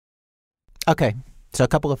Okay, so a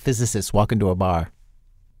couple of physicists walk into a bar.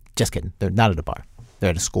 Just kidding. They're not at a bar. They're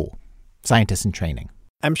at a school. Scientists in training.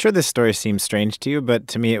 I'm sure this story seems strange to you, but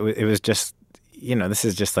to me it was just, this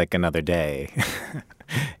is just like another day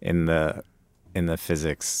in the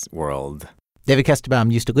physics world. David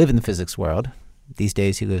Kesterbaum used to live in the physics world. These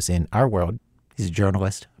days he lives in our world. He's a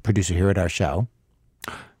journalist, a producer here at our show.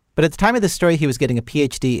 But at the time of this story, he was getting a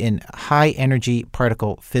PhD in high-energy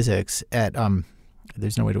particle physics at,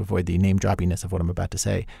 there's no way to avoid the name-droppiness of what I'm about to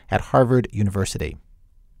say, at Harvard University.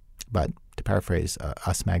 But to paraphrase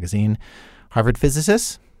Us Magazine, Harvard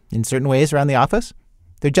physicists, in certain ways around the office,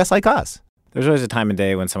 they're just like us. There's always a time of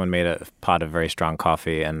day when someone made a pot of very strong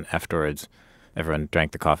coffee, and afterwards everyone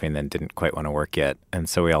drank the coffee and then didn't quite want to work yet. And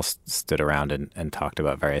so we all stood around and talked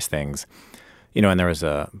about various things. And there was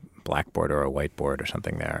a blackboard or a whiteboard or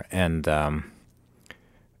something there. And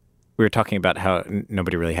we were talking about how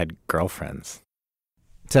nobody really had girlfriends.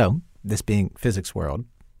 So, this being physics world,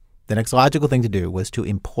 the next logical thing to do was to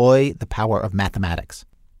employ the power of mathematics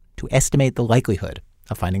to estimate the likelihood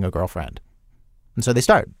of finding a girlfriend. And so they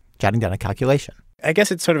start jotting down a calculation. I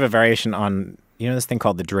guess it's sort of a variation on, this thing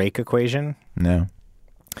called the Drake equation? No.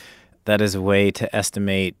 That is a way to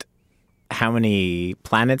estimate how many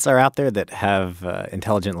planets are out there that have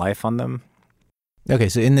intelligent life on them. Okay,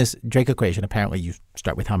 so in this Drake equation, apparently you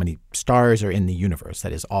start with how many stars are in the universe.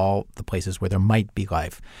 That is all the places where there might be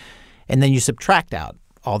life. And then you subtract out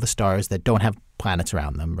all the stars that don't have planets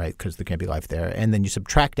around them, right, because there can't be life there. And then you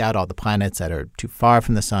subtract out all the planets that are too far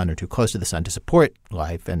from the sun or too close to the sun to support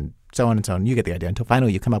life, and so on and so on. You get the idea, until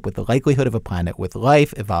finally you come up with the likelihood of a planet with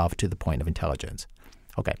life evolved to the point of intelligence.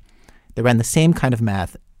 Okay, they ran the same kind of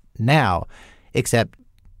math now, except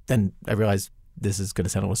then I realized this is going to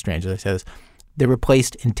sound a little strange as I say this. They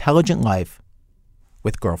replaced intelligent life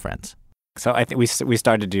with girlfriends. So I think we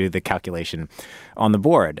started to do the calculation on the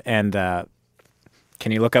board. And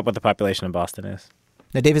can you look up what the population of Boston is?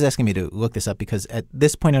 Now, Dave is asking me to look this up because at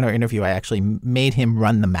this point in our interview, I actually made him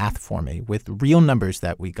run the math for me with real numbers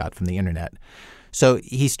that we got from the internet. So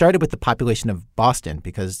he started with the population of Boston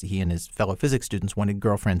because he and his fellow physics students wanted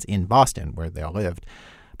girlfriends in Boston, where they all lived.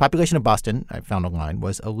 Population of Boston, I found online,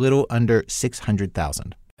 was a little under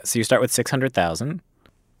 600,000. So you start with 600,000,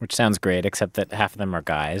 which sounds great, except that half of them are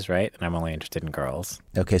guys, right? And I'm only interested in girls.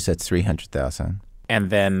 Okay, so that's 300,000. And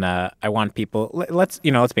then I want people, let's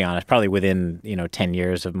be honest, probably within, 10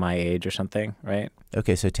 years of my age or something, right?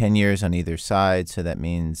 Okay, so 10 years on either side, so that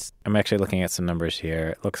means... I'm actually looking at some numbers here.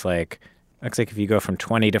 It looks like if you go from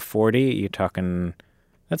 20 to 40, you're talking,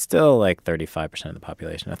 that's still like 35% of the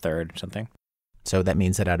population, a third or something. So that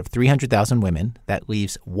means that out of 300,000 women, that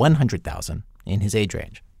leaves 100,000 in his age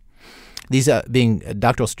range. These being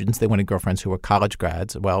doctoral students, they wanted girlfriends who were college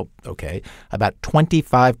grads. Well, okay, about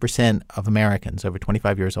 25% of Americans over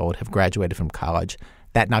 25 years old have graduated from college.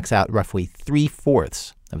 That knocks out roughly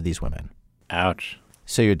 3/4 of these women. Ouch.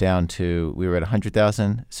 So you're down to, we were at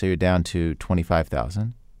 100,000, so you're down to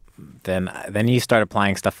 25,000. Then you start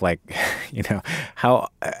applying stuff like, how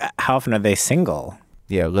often are they single?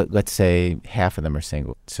 Yeah, let's say half of them are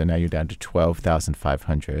single. So now you're down to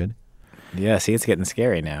 12,500. Yeah, see, it's getting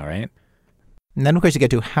scary now, right? And then, of course, you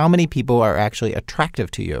get to how many people are actually attractive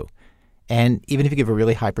to you. And even if you give a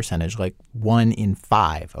really high percentage, like 1 in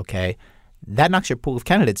 5, okay, that knocks your pool of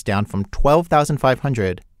candidates down from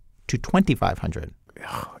 12,500 to 2,500.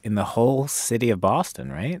 In the whole city of Boston,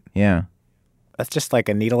 right? Yeah. That's just like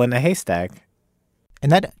a needle in a haystack. And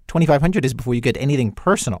that 2,500 is before you get anything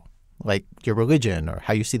personal, like your religion or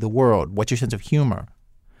how you see the world, what's your sense of humor.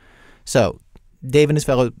 So Dave and his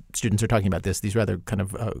fellow students are talking about these rather kind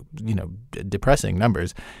of, depressing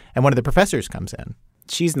numbers. And one of the professors comes in.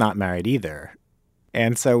 She's not married either.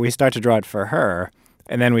 And so we start to draw it for her.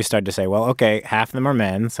 And then we start to say, well, okay, half of them are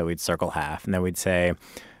men. So we'd circle half. And then we'd say,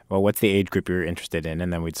 well, what's the age group you're interested in?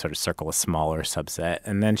 And then we'd sort of circle a smaller subset.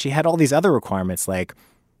 And then she had all these other requirements, like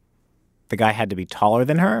the guy had to be taller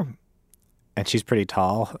than her. And she's pretty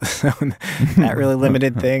tall. So that really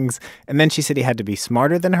limited things. And then she said he had to be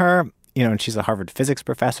smarter than her. And she's a Harvard physics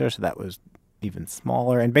professor, so that was even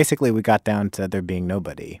smaller. And basically, we got down to there being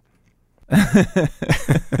nobody.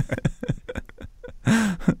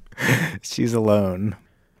 She's alone.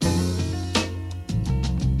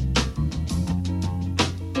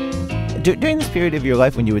 During this period of your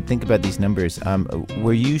life when you would think about these numbers,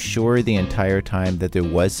 were you sure the entire time that there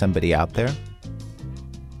was somebody out there?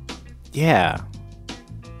 Yeah.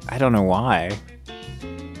 I don't know why.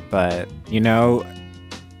 But,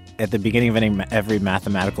 at the beginning of every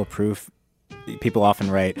mathematical proof, people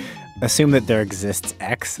often write, assume that there exists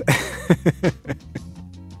X.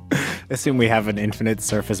 Assume we have an infinite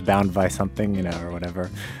surface bound by something, or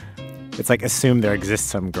whatever. It's like assume there exists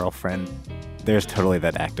some girlfriend. There's totally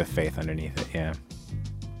that act of faith underneath it, yeah.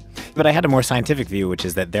 But I had a more scientific view, which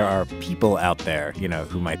is that there are people out there,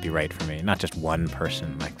 who might be right for me, not just one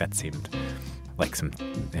person. Like that seemed like some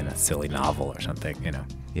in a silly novel or something,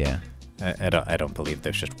 Yeah. I don't believe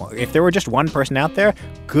there's just one. If there were just one person out there,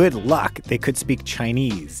 good luck. They could speak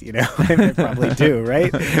Chinese, and they probably do,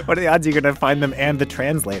 right? What are the odds you're going to find them and the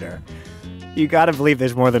translator? You got to believe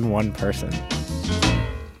there's more than one person.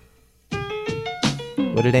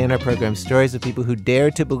 Well, today in our program, stories of people who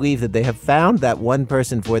dare to believe that they have found that one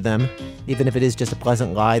person for them, even if it is just a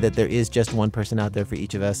pleasant lie that there is just one person out there for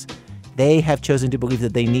each of us. They have chosen to believe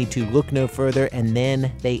that they need to look no further, and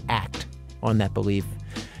then they act on that belief.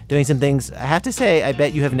 Doing some things, I have to say, I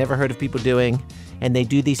bet you have never heard of people doing, and they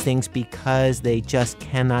do these things because they just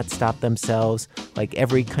cannot stop themselves. Like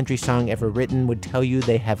every country song ever written would tell you,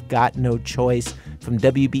 they have got no choice. From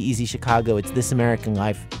WBEZ Chicago, it's This American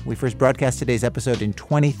Life. We first broadcast today's episode in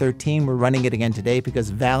 2013. We're running it again today because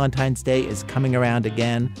Valentine's Day is coming around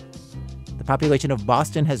again. The population of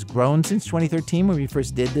Boston has grown since 2013 when we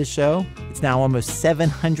first did this show. It's now almost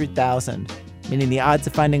 700,000, meaning the odds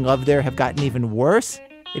of finding love there have gotten even worse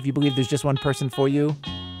if you believe there's just one person for you.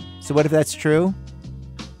 So what if that's true?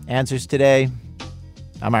 Answers today.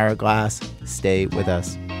 I'm Ira Glass. Stay with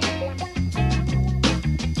us.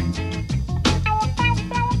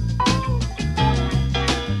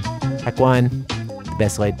 Act 1, the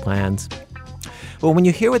best laid plans. Well, when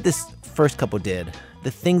you hear what this first couple did,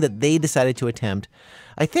 the thing that they decided to attempt,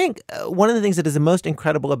 I think one of the things that is the most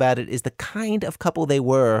incredible about it is the kind of couple they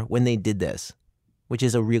were when they did this, which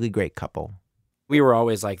is a really great couple. We were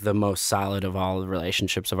always like the most solid of all the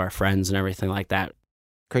relationships of our friends and everything like that.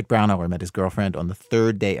 Kurt Brownhour met his girlfriend on the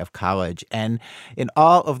third day of college. And in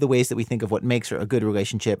all of the ways that we think of what makes for a good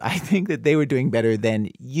relationship, I think that they were doing better than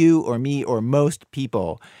you or me or most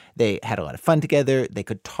people. They had a lot of fun together. They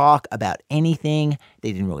could talk about anything.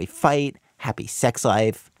 They didn't really fight. Happy sex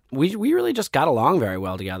life. We really just got along very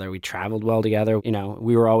well together. We traveled well together.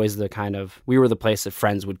 We were always we were the place that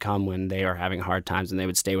friends would come when they are having hard times and they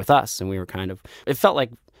would stay with us. And we were it felt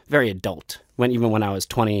like very adult. Even when I was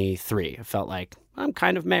 23, it felt like I'm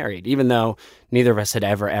kind of married, even though neither of us had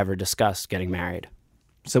ever discussed getting married.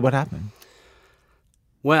 So what happened?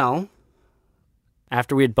 Well,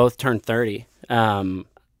 after we had both turned 30, one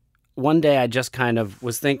day I just kind of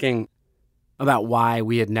was thinking about why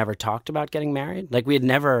we had never talked about getting married. Like we had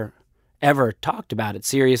never, ever talked about it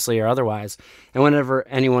seriously or otherwise. And whenever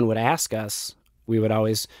anyone would ask us, we would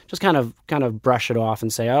always just kind of brush it off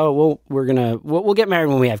and say, oh, well, we'll get married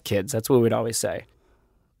when we have kids. That's what we'd always say.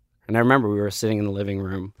 And I remember we were sitting in the living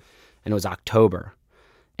room and it was October.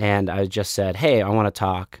 And I just said, hey, I want to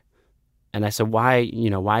talk. And I said, why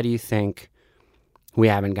do you think we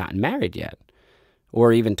haven't gotten married yet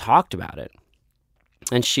or even talked about it?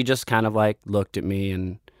 And she just kind of like looked at me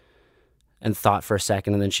and thought for a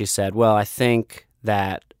second. And then she said, well, I think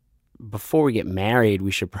that before we get married,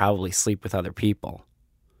 we should probably sleep with other people.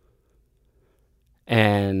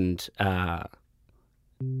 And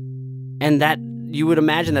that you would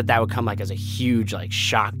imagine that would come like as a huge like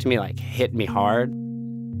shock to me, like hit me hard.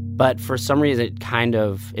 But for some reason,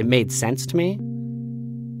 it made sense to me.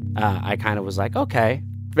 I kind of was like, okay,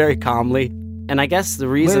 very calmly. And I guess the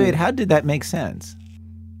reason... Wait, how did that make sense?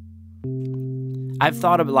 I've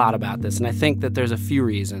thought a lot about this, and I think that there's a few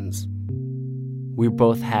reasons. We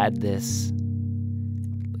both had this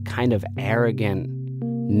kind of arrogant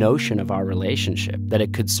notion of our relationship, that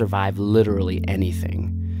it could survive literally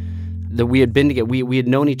anything. That we had been together, we had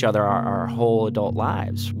known each other our whole adult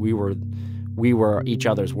lives. We were each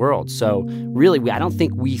other's world. So really, I don't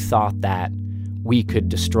think we thought that we could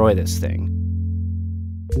destroy this thing.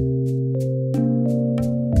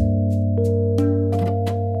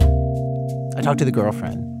 I talked to the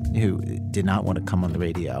girlfriend who did not want to come on the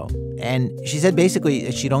radio. And she said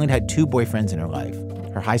basically she'd only had two boyfriends in her life.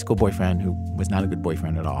 Her high school boyfriend, who was not a good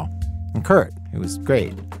boyfriend at all, and Kurt, who was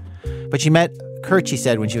great. But she met Kurt, she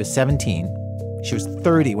said, when she was 17. She was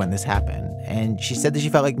 30 when this happened. And she said that she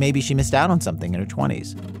felt like maybe she missed out on something in her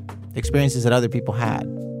 20s, experiences that other people had.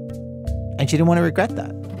 And she didn't want to regret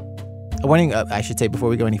that. A warning, I should say, before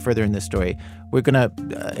we go any further in this story, we're going to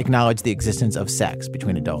acknowledge the existence of sex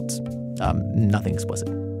between adults. Nothing explicit.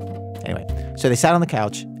 Anyway, so they sat on the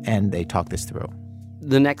couch and they talked this through.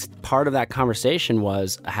 The next part of that conversation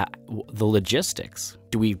was the logistics.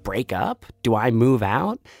 Do we break up? Do I move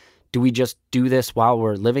out? Do we just do this while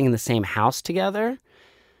we're living in the same house together?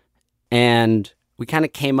 And we kind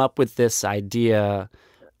of came up with this idea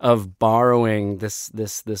of borrowing this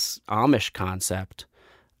Amish concept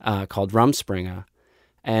called Rumspringa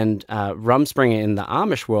And rumspringa in the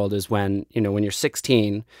Amish world is when you're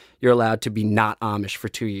 16, you're allowed to be not Amish for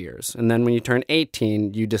 2 years. And then when you turn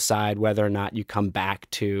 18, you decide whether or not you come back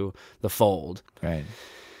to the fold. Right.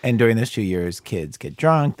 And during those 2 years, kids get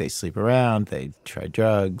drunk, they sleep around, they try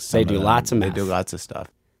drugs. They do lots of meth. They do lots of stuff.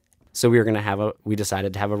 So we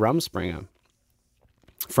decided to have a rumspringa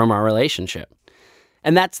from our relationship.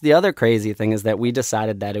 And that's the other crazy thing, is that we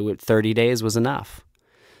decided that 30 days was enough.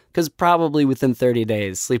 Because probably within 30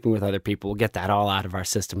 days, sleeping with other people will get that all out of our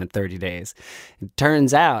system in 30 days. It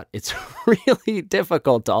turns out it's really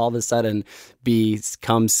difficult to all of a sudden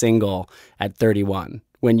become single at 31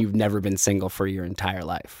 when you've never been single for your entire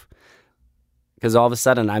life. Because all of a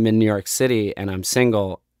sudden I'm in New York City and I'm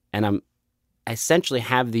single, and I essentially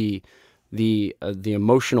have the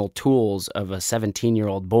emotional tools of a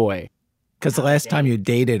 17-year-old boy. Because the last time you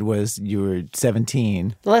dated was you were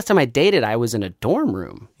 17. The last time I dated, I was in a dorm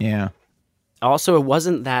room. Yeah. Also, it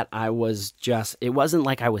wasn't like I was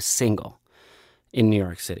single in New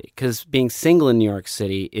York City. Because being single in New York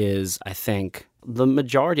City is, I think, the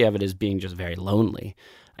majority of it is being just very lonely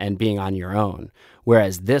and being on your own.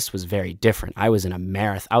 Whereas this was very different. I was in a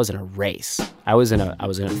marathon. I was in a race. I was in a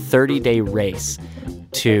 30-day race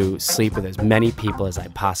to sleep with as many people as I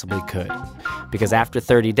possibly could. Because after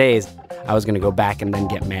 30 days, I was going to go back and then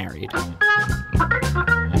get married.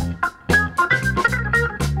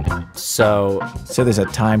 So there's a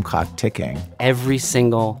time clock ticking. It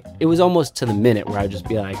was almost to the minute where I'd just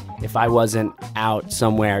be like, if I wasn't out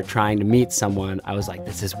somewhere trying to meet someone, I was like,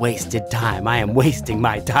 this is wasted time. I am wasting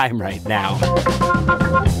my time right now.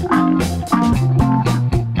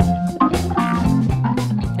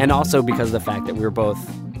 And also because of the fact that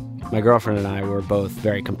my girlfriend and I were both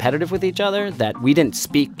very competitive with each other, that we didn't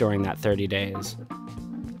speak during that 30 days.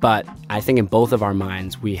 But I think in both of our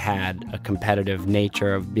minds, we had a competitive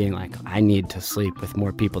nature of being like, I need to sleep with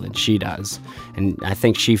more people than she does. And I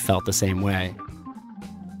think she felt the same way.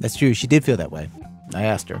 That's true. She did feel that way. I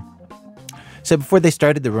asked her. So before they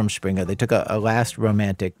started the rumspringa, they took a last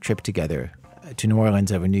romantic trip together to New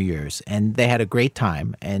Orleans over New Year's. And they had a great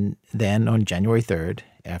time. And then on January 3rd,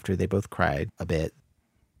 after they both cried a bit,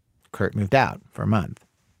 Kurt moved out for a month.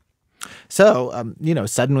 So,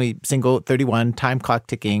 suddenly single, 31, time clock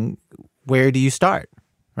ticking. Where do you start,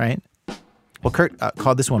 right? Well, Kurt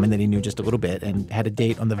called this woman that he knew just a little bit and had a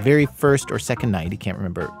date on the very first or second night. He can't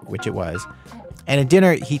remember which it was. And at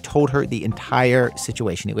dinner, he told her the entire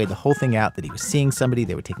situation. He laid the whole thing out, that he was seeing somebody.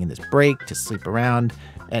 They were taking this break to sleep around.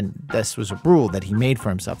 And this was a rule that he made for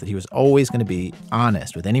himself, that he was always going to be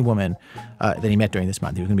honest with any woman that he met during this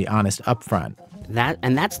month. He was going to be honest up front.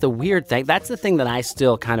 That's the weird thing. That's the thing that I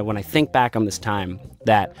still kind of, when I think back on this time,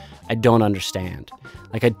 that I don't understand.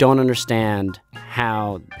 Like, I don't understand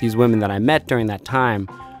how these women that I met during that time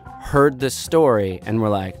heard this story and were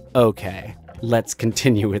like, okay, let's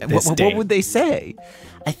continue with this date. What would they say?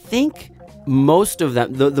 I think most of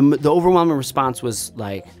them, the overwhelming response was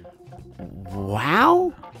like,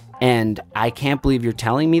 wow, and I can't believe you're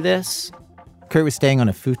telling me this. Kurt was staying on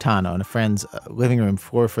a futon on a friend's living room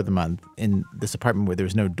floor for the month in this apartment where there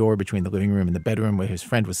was no door between the living room and the bedroom where his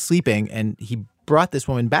friend was sleeping. And he brought this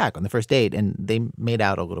woman back on the first date, and they made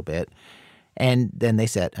out a little bit. And then they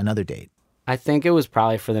set another date. I think it was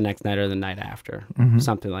probably for the next night or the night after,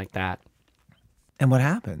 something like that. And what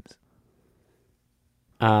happens?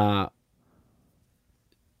 What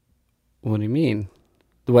do you mean?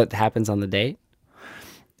 What happens on the date?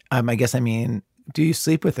 Do you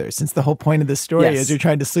sleep with her? Since the whole point of this story is you're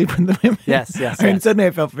trying to sleep with the women. Yes. Suddenly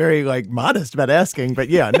I felt very modest about asking, but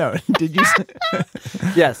yeah, no. Did you?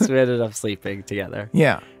 Yes, we ended up sleeping together.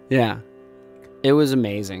 Yeah. Yeah. It was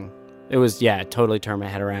amazing. It was, it totally turned my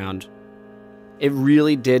head around. It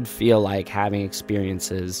really did feel like having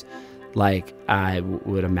experiences like I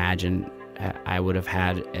would imagine I would have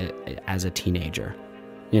had as a teenager,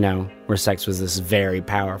 where sex was this very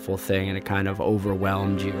powerful thing and it kind of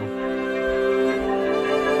overwhelmed you.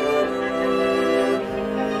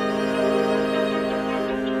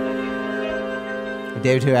 A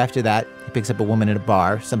day or two after that, he picks up a woman at a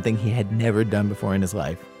bar, something he had never done before in his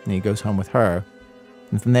life, and he goes home with her.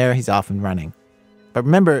 And from there, he's off and running. But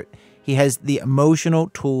remember, he has the emotional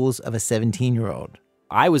tools of a 17-year-old.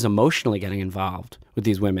 I was emotionally getting involved with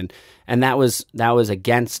these women, and that was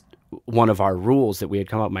against one of our rules that we had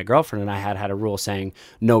come up with. My girlfriend and I had a rule saying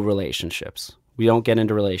no relationships. We don't get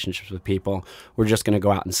into relationships with people. We're just going to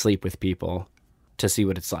go out and sleep with people to see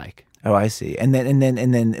what it's like. Oh, I see.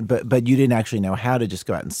 But you didn't actually know how to just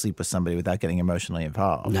go out and sleep with somebody without getting emotionally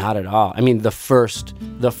involved. Not at all. I mean, the first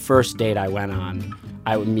date I went on,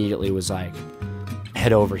 I immediately was like,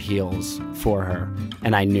 head over heels for her,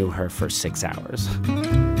 and I knew her for 6 hours.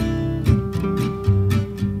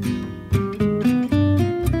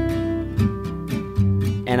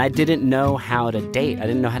 And I didn't know how to date. I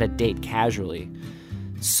didn't know how to date casually.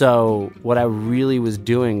 So what I really was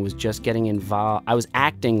doing was just getting involved. I was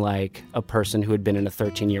acting like a person who had been in a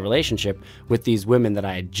 13-year relationship with these women that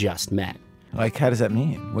I had just met. Like, how does that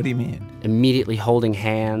mean? What do you mean? Immediately holding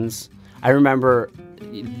hands. I remember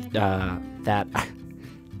that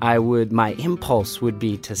my impulse would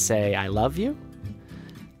be to say, I love you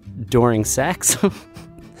during sex.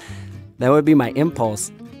 That would be my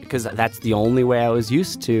impulse, because that's the only way I was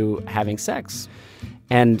used to having sex.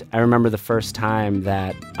 And I remember the first time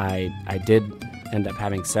that I did end up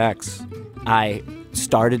having sex, I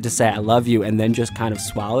started to say I love you and then just kind of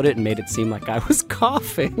swallowed it and made it seem like I was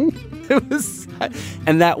coughing. That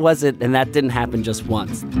didn't happen just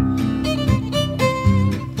once.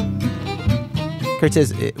 Kurt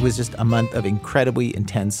says it was just a month of incredibly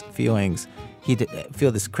intense feelings. He'd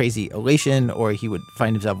feel this crazy elation, or he would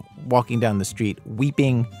find himself walking down the street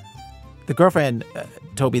weeping. The girlfriend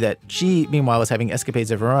told me that she, meanwhile, was having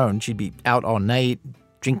escapades of her own. She'd be out all night,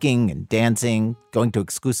 drinking and dancing, going to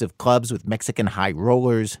exclusive clubs with Mexican high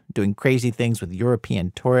rollers, doing crazy things with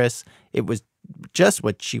European tourists. It was just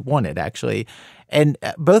what she wanted, actually. And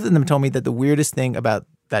both of them told me that the weirdest thing about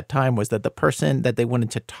that time was that the person that they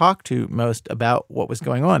wanted to talk to most about what was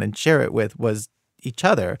going on and share it with was each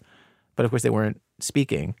other. But of course, they weren't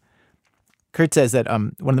speaking. Kurt says that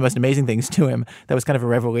one of the most amazing things to him that was kind of a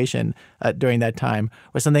revelation during that time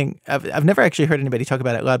was something I've never actually heard anybody talk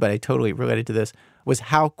about it loud, but I totally related to this, was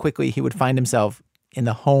how quickly he would find himself in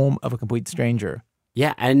the home of a complete stranger.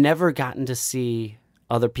 Yeah, I never gotten to see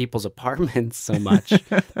other people's apartments so much.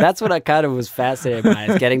 That's what I kind of was fascinated by,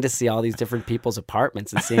 is getting to see all these different people's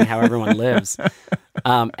apartments and seeing how everyone lives.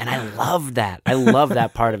 And I loved that. I love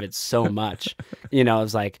that part of it so much. You know, I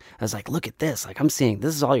was like, look at this. Like, I'm seeing,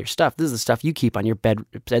 this is all your stuff. This is the stuff you keep on your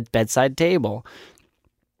bedside table.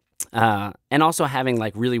 And also having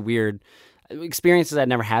like really weird experiences I'd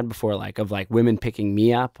never had before, like of like women picking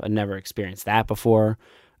me up. I'd never experienced that before.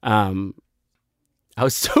 I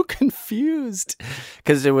was so confused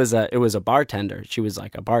because it was a bartender. She was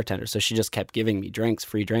like a bartender, so she just kept giving me drinks,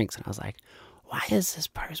 free drinks, and I was like, why is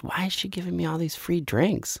she giving me all these free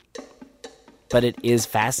drinks? But it is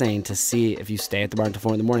fascinating to see if you stay at the bar until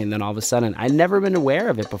 4 a.m, and then all of a sudden, I'd never been aware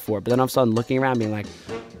of it before, but then all of a sudden looking around being like,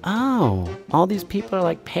 oh, all these people are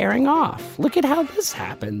like pairing off. Look at how this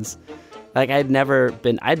happens. Like I'd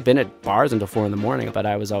been at bars until 4 a.m, but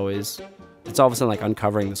it's all of a sudden like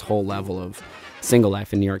uncovering this whole level of single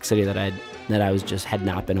life in New York City that I had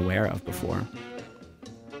not been aware of before.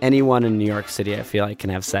 Anyone in New York City, I feel like, can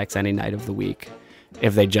have sex any night of the week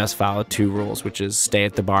if they just follow 2 rules, which is stay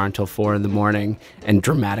at the bar until 4 a.m. and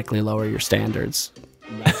dramatically lower your standards.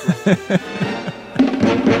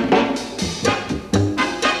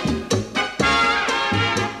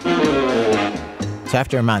 So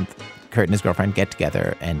after a month, Kurt and his girlfriend get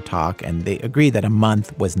together and talk, and they agree that a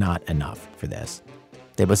month was not enough for this.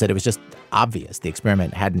 They both said it was just obvious the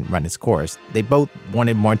experiment hadn't run its course. They both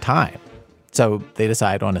wanted more time. So they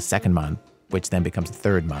decide on a second month, which then becomes a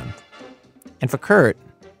third month. And for Kurt,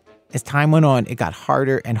 as time went on, it got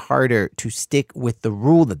harder and harder to stick with the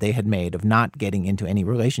rule that they had made of not getting into any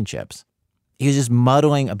relationships. He was just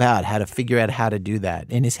muddling about how to figure out how to do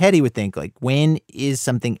that. In his head, he would think, like, when is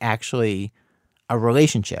something actually a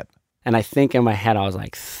relationship? And I think in my head, I was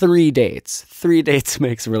like, 3 dates. 3 dates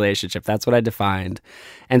makes a relationship. That's what I defined.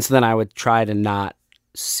 And so then I would try to not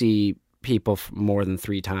see people more than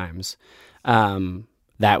 3 times.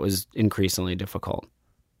 That was increasingly difficult.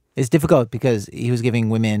 It's difficult because he was giving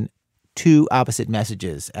women 2 opposite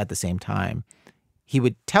messages at the same time. He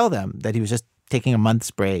would tell them that he was just taking a month's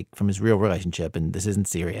break from his real relationship and this isn't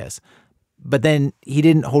serious. But then he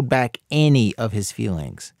didn't hold back any of his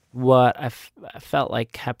feelings. What I felt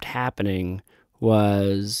like kept happening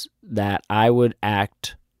was that I would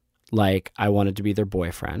act like I wanted to be their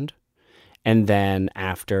boyfriend, and then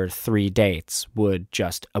after 3 dates would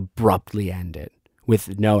just abruptly end it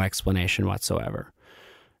with no explanation whatsoever.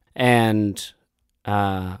 And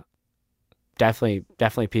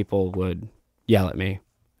definitely people would yell at me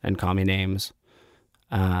and call me names.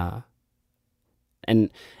 And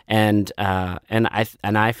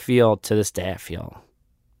I feel, to this day,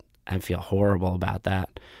 I feel horrible about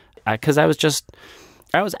that, because I was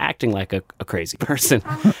acting like a crazy person.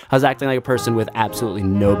 I was acting like a person with absolutely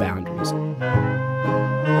no boundaries.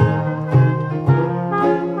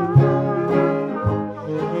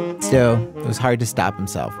 So it was hard to stop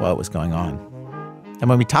himself while it was going on. And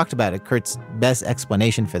when we talked about it, Kurt's best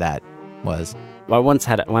explanation for that was. Well, when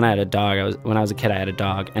I had a dog, when I was a kid, I had a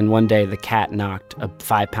dog, and one day the cat knocked a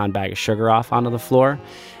 5-pound bag of sugar off onto the floor,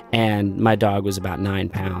 and my dog was about 9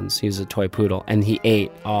 pounds. He was a toy poodle, and he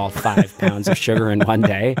ate all 5 pounds of sugar in one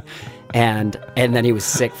day, and then he was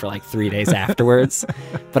sick for like 3 days afterwards.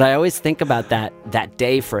 But I always think about that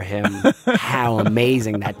day for him, how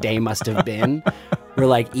amazing that day must have been. We're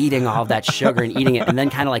like eating all that sugar and eating it, and then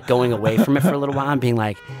kind of like going away from it for a little while and being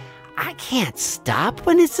like, I can't stop.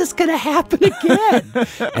 When is this going to happen again?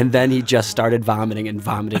 And then he just started vomiting and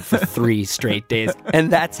vomited for 3 straight days.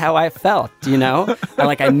 And that's how I felt, you know?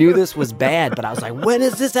 I knew this was bad, but I was like, when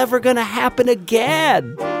is this ever going to happen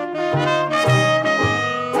again?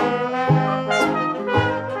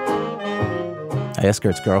 I asked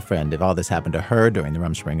Kurt's girlfriend if all this happened to her during the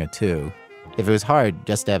Rumspringa too. If it was hard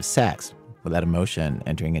just to have sex without emotion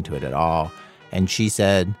entering into it at all. And she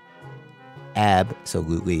said,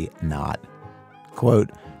 absolutely not. Quote,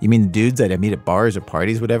 you mean the dudes that I meet at bars or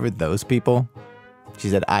parties, whatever, those people? She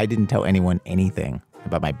said, I didn't tell anyone anything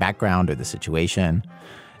about my background or the situation.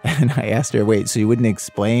 And I asked her, wait, so you wouldn't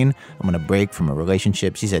explain I'm going to break from a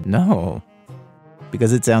relationship? She said, no,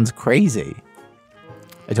 because it sounds crazy.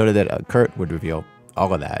 I told her that Kurt would reveal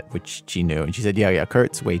all of that, which she knew. And she said, yeah,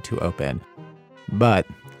 Kurt's way too open. But,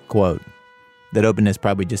 quote, that openness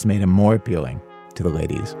probably just made him more appealing to the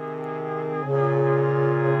ladies.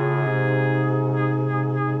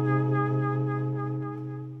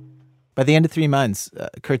 By the end of 3 months,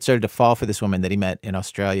 Kurt started to fall for this woman that he met in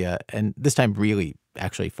Australia, and this time really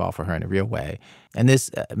actually fall for her in a real way. And this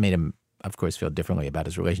made him, of course, feel differently about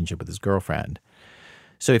his relationship with his girlfriend.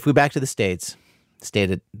 So he flew back to the States,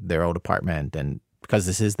 stayed at their old apartment, and because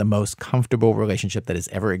this is the most comfortable relationship that has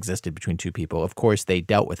ever existed between two people, of course, they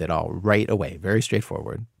dealt with it all right away, very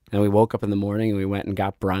straightforward. And we woke up in the morning and we went and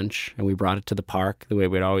got brunch, and we brought it to the park the way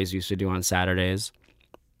we'd always used to do on Saturdays.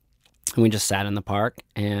 And we just sat in the park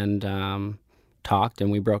and talked,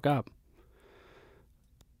 and we broke up.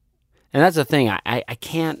 And that's the thing. I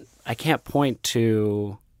can't point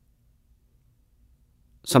to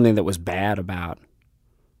something that was bad about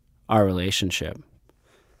our relationship,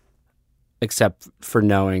 except for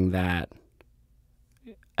knowing that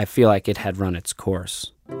I feel like it had run its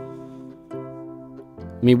course.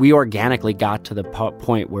 I mean, we organically got to the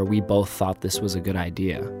point where we both thought this was a good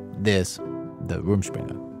idea. The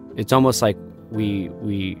Rumspringa. It's almost like the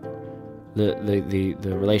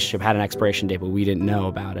relationship had an expiration date, but we didn't know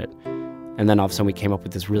about it. And then all of a sudden we came up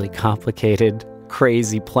with this really complicated,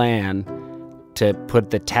 crazy plan to put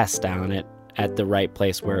the test down it at the right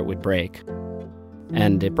place where it would break.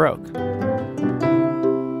 And it broke.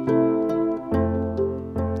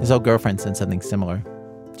 His old girlfriend said something similar.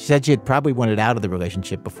 She said she had probably wanted out of the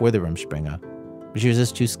relationship before the Rumspringa, but she was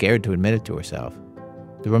just too scared to admit it to herself.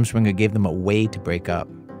 The Rumspringa gave them a way to break up.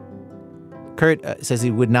 Kurt says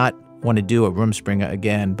he would not want to do a Rumspringa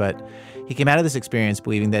again, but he came out of this experience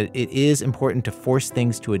believing that it is important to force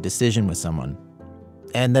things to a decision with someone,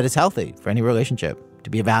 and that it's healthy for any relationship to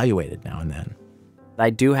be evaluated now and then. I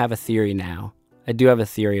do have a theory now. I do have a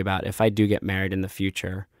theory about if I do get married in the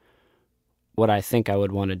future, what I think I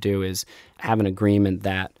would want to do is have an agreement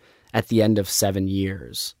that at the end of 7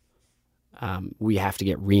 years, we have to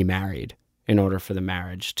get remarried in order for the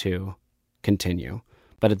marriage to continue.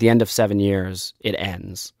 But at the end of 7 years, it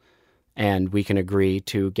ends, and we can agree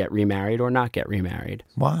to get remarried or not get remarried.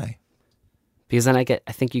 Why? Because then I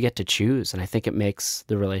think you get to choose, and I think it would make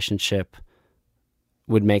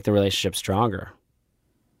the relationship stronger.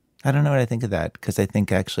 I don't know what I think of that, because I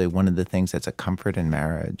think actually one of the things that's a comfort in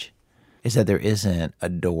marriage is that there isn't a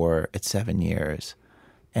door at 7 years.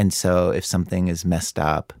 And so if something is messed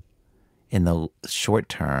up in the short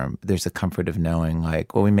term, there's a comfort of knowing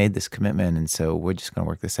like, well, we made this commitment, and so we're just going to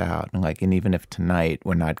work this out. And even if tonight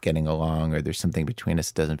we're not getting along or there's something between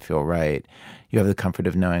us that doesn't feel right, you have the comfort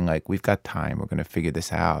of knowing like, we've got time, we're going to figure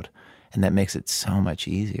this out. And that makes it so much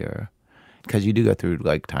easier. Because you do go through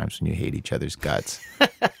like times when you hate each other's guts. You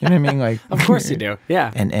know what I mean? Like, of course you do.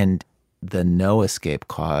 Yeah. And the no escape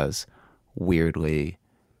clause, weirdly,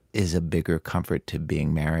 is a bigger comfort to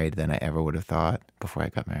being married than I ever would have thought before I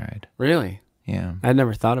got married. Really? Yeah. I'd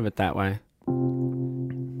never thought of it that way.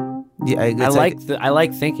 Yeah, I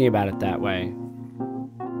like thinking about it that way.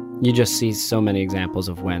 You just see so many examples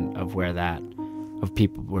of where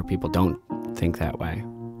people don't think that way.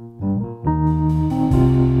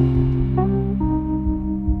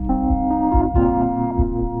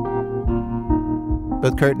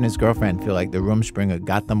 Both Kurt and his girlfriend feel like the Rumspringa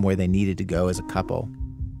got them where they needed to go as a couple,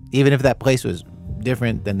 even if that place was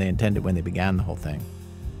different than they intended when they began the whole thing.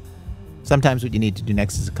 Sometimes what you need to do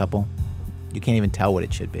next as a couple, you can't even tell what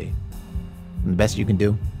it should be. And the best you can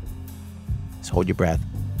do Just hold your breath,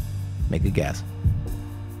 make a guess,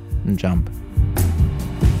 and jump.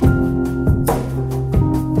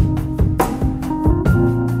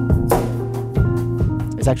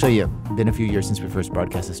 It's actually been a few years since we first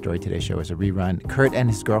broadcast the Story Today show as a rerun. Kurt and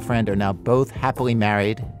his girlfriend are now both happily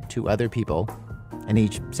married to other people and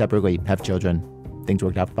each separately have children. Things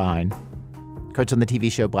worked out fine. Kurt's on the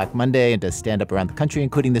TV show Black Monday and does stand-up around the country,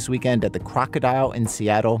 including this weekend at the Crocodile in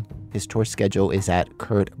Seattle. His tour schedule is at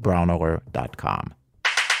kurtbraunohler.com.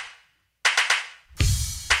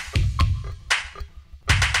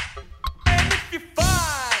 And if you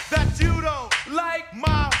find that you don't like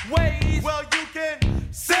my ways, well, you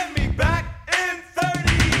can send me back in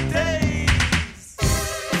 30 days.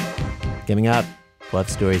 Coming up, love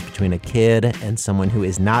stories between a kid and someone who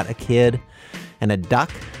is not a kid, and a duck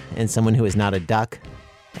and someone who is not a duck,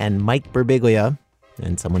 and Mike Birbiglia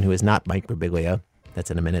and someone who is not Mike Birbiglia. That's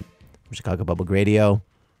in a minute. From Chicago Public Radio,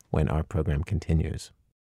 when our program continues.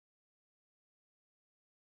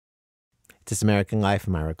 It's This American Life.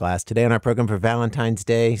 I'm Ira Glass. Today on our program for Valentine's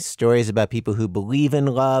Day, stories about people who believe in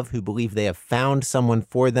love, who believe they have found someone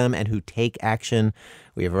for them, and who take action.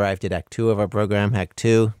 We have arrived at Act 2 of our program, Act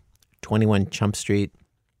 2, 21 Chump Street.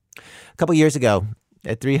 A couple years ago,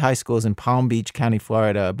 at 3 high schools in Palm Beach County,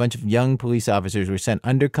 Florida, a bunch of young police officers were sent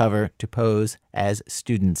undercover to pose as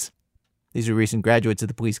students. These were recent graduates of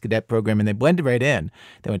the police cadet program, and they blended right in.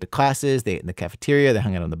 They went to classes, they ate in the cafeteria, they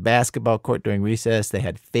hung out on the basketball court during recess, they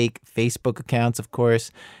had fake Facebook accounts, of course.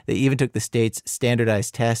 They even took the state's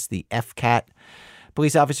standardized test, the FCAT.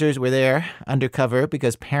 Police officers were there undercover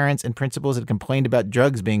because parents and principals had complained about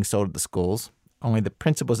drugs being sold at the schools. Only the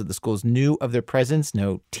principals at the schools knew of their presence.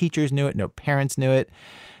 No teachers knew it. No parents knew it.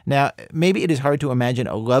 Now, maybe it is hard to imagine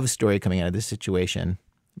a love story coming out of this situation,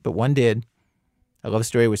 but one did. A love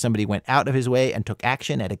story where somebody went out of his way and took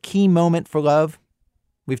action at a key moment for love.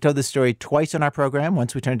 We've told this story twice on our program.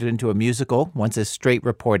 Once we turned it into a musical, once as straight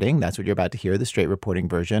reporting. That's what you're about to hear, the straight reporting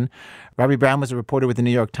version. Robbie Brown was a reporter with the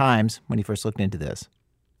New York Times when he first looked into this.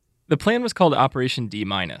 The plan was called Operation D-,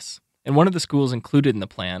 and one of the schools included in the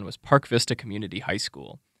plan was Park Vista Community High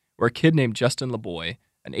School, where a kid named Justin LeBoy,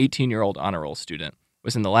 an 18-year-old honor roll student,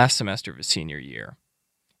 was in the last semester of his senior year.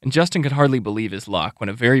 And Justin could hardly believe his luck when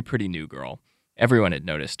a very pretty new girl, everyone had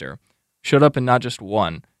noticed her, showed up in not just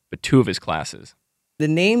one, but 2 of his classes. The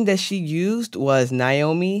name that she used was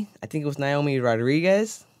Naomi. I think it was Naomi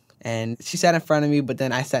Rodriguez. And she sat in front of me, but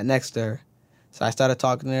then I sat next to her. So I started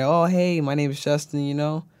talking to her. Oh, hey, my name is Justin, you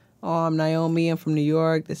know. Oh, I'm Naomi. I'm from New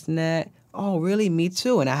York, this and that. Oh, really? Me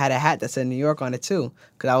too. And I had a hat that said New York on it too,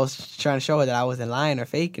 because I was trying to show her that I wasn't lying or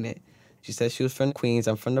faking it. She said she was from Queens.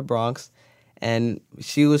 I'm from the Bronx. And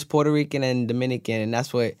she was Puerto Rican and Dominican, and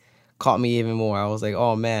that's what caught me even more. I was like,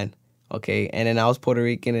 oh, man. Okay. And then I was Puerto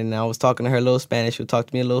Rican, and I was talking to her a little Spanish. She would talk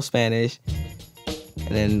to me a little Spanish.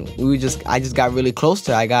 And then I just got really close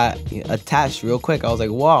to her. I got attached real quick. I was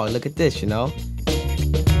like, wow, look at this, you know?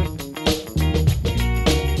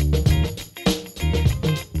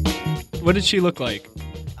 What did she look like?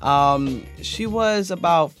 She was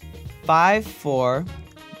about 5'4",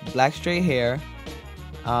 black straight hair,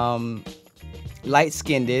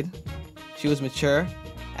 light-skinned. She was mature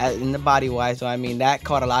in the body-wise, so I mean, that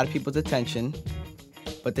caught a lot of people's attention.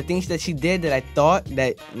 But the things that she did that I thought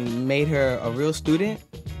that made her a real student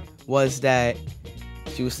was that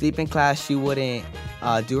she would sleep in class, she wouldn't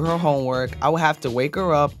do her homework. I would have to wake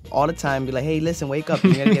her up all the time, be like, hey, listen, wake up,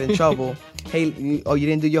 you're gonna get in trouble. Hey, you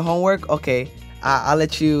didn't do your homework? Okay, I'll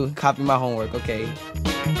let you copy my homework, okay?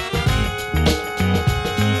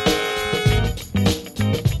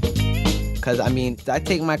 Because, I mean, I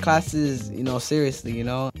take my classes, seriously,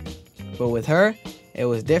 But with her, it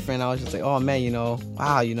was different. I was just like, oh, man,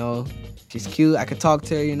 wow, she's cute. I could talk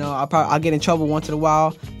to her, I'll get in trouble once in a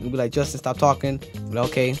while. And be like, Justin, stop talking. But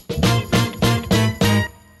okay.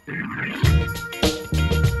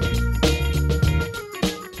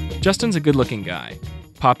 Justin's a good-looking guy,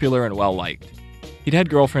 popular and well-liked. He'd had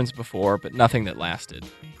girlfriends before, but nothing that lasted.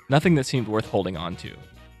 Nothing that seemed worth holding on to.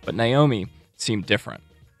 But Naomi seemed different.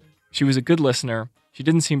 She was a good listener. She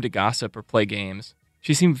didn't seem to gossip or play games.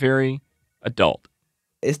 She seemed very adult.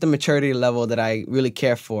 It's the maturity level that I really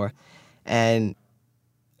care for. And,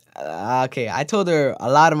 I told her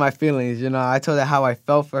a lot of my feelings, I told her how I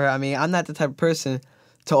felt for her. I mean, I'm not the type of person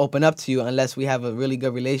to open up to you unless we have a really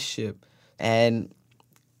good relationship. And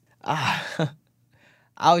I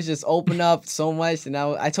was just open up so much. And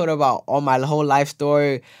I told her about my whole life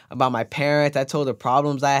story, about my parents. I told her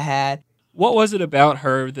problems I had. What was it about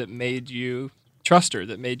her that made you trust her,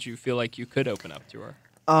 that made you feel like you could open up to her?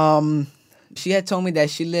 She had told me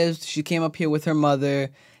that she came up here with her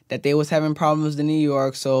mother, that they was having problems in New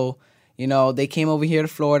York. So, You know, they came over here to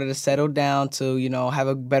Florida to settle down, to, you know, have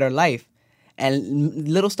a better life. And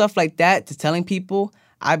little stuff like that, to telling people,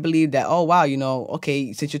 I believe that, oh, wow, you know,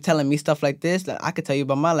 okay, since you're telling me stuff like this, like, I could tell you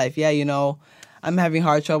about my life. Yeah, you know, I'm having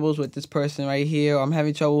hard troubles with this person right here, or I'm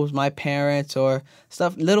having trouble with my parents, or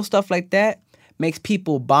stuff, little stuff like that makes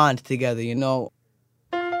people bond together, you know.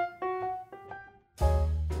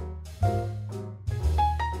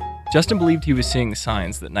 Justin believed he was seeing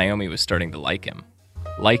signs that Naomi was starting to like him.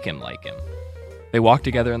 Like him. They walked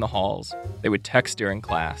together in the halls. They would text during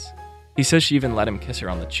class. He says she even let him kiss her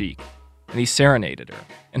on the cheek. And he serenaded her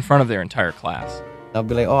in front of their entire class. I'll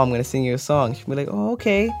be like, oh, I'm going to sing you a song. She'll be like, oh,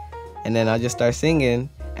 okay. And then I'll just start singing.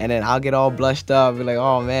 And then I'll get all blushed up. Be like,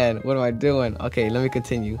 oh, man, what am I doing? Okay, let me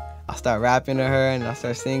continue. I'll start rapping to her and I'll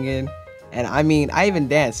start singing. And I mean, I even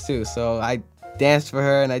danced too. So I danced for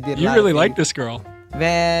her and I did a lot You of really things. like this girl.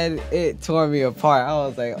 Man, it tore me apart. I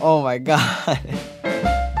was like, oh my God.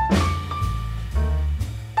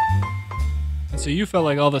 And so you felt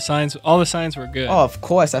like all the signs were good. Oh, of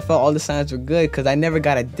course. I felt all the signs were good because I never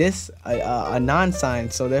got a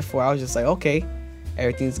non-sign. So therefore, I was just like, okay,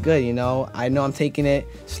 everything's good, you know. I know I'm taking it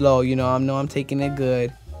slow, you know. I know I'm taking it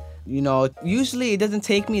good. You know, usually it doesn't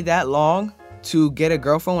take me that long to get a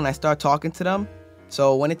girlfriend when I start talking to them.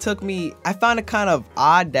 So when it took me, I found it kind of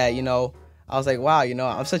odd that, you know, I was like, wow, you know,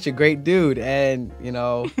 I'm such a great dude, and you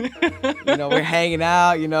know, we're hanging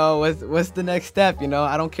out. You know, what's the next step? You know,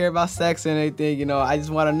 I don't care about sex or anything. You know, I just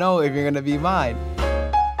want to know if you're gonna be mine.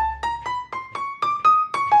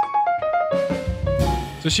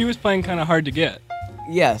 So she was playing kind of hard to get.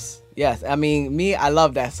 Yes. I mean, me, I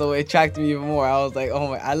love that, so it attracted me even more. I was like, oh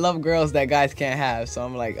my, I love girls that guys can't have. So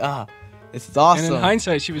I'm like, this is awesome. And in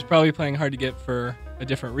hindsight, she was probably playing hard to get for a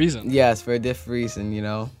different reason. Yes, for a different reason, you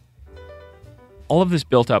know. All of this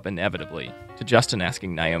built up inevitably to Justin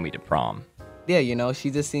asking Naomi to prom. Yeah, you know,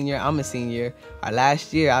 she's a senior, I'm a senior. Our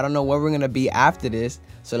last year, I don't know where we're going to be after this,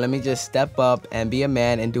 so let me just step up and be a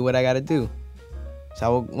man and do what I got to do.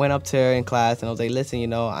 So I went up to her in class and I was like, listen, you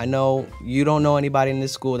know, I know you don't know anybody in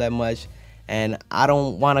this school that much, and I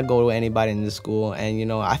don't want to go to anybody in this school, and, you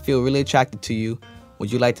know, I feel really attracted to you.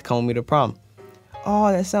 Would you like to come with me to prom?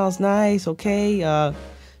 Oh, that sounds nice, okay.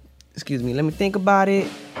 Excuse me, let me think about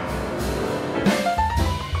it.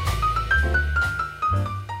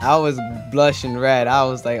 I was blushing red. I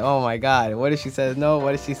was like, oh my God, what if she says no?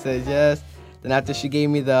 What if she says yes? Then after she gave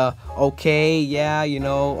me the okay, yeah, you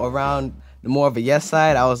know, around the more of a yes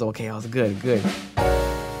side, I was okay. I was good.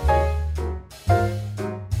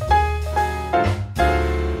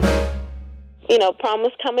 You know, prom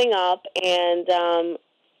was coming up, and I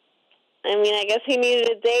mean, I guess he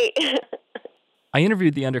needed a date. I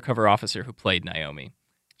interviewed the undercover officer who played Naomi.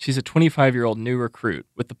 She's a 25-year-old new recruit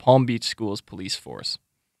with the Palm Beach School's police force.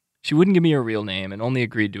 She wouldn't give me her real name and only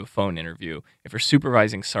agreed to a phone interview if her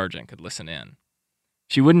supervising sergeant could listen in.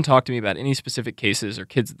 She wouldn't talk to me about any specific cases or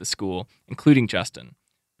kids at the school, including Justin,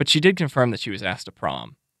 but she did confirm that she was asked to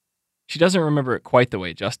prom. She doesn't remember it quite the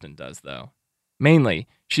way Justin does, though. Mainly,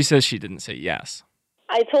 she says she didn't say yes.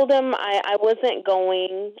 I told him I wasn't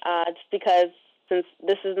going just because since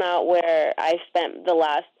this is not where I spent the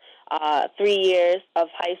last 3 years of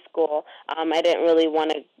high school, I didn't really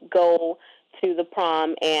want to go to the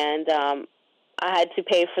prom, and I had to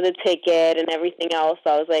pay for the ticket and everything else.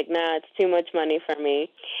 So I was like, nah, it's too much money for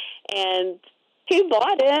me. And he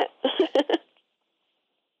bought it.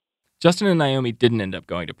 Justin and Naomi didn't end up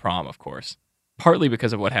going to prom, of course, partly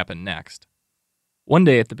because of what happened next. One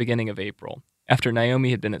day at the beginning of April, after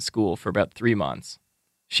Naomi had been at school for about 3 months,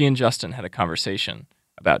 she and Justin had a conversation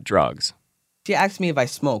about drugs. She asked me if I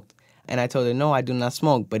smoked, and I told her, no, I do not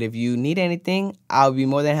smoke, but if you need anything, I'll be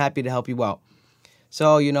more than happy to help you out.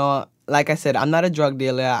 So, you know, like I said, I'm not a drug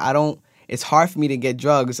dealer. It's hard for me to get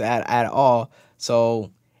drugs at all.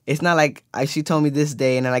 So it's not like she told me this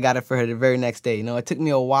day and then I got it for her the very next day. You know, it took me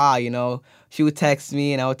a while, you know. She would text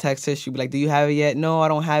me and I would text her. She'd be like, do you have it yet? No, I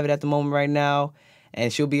don't have it at the moment right now.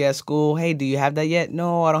 And she'll be at school. Hey, do you have that yet?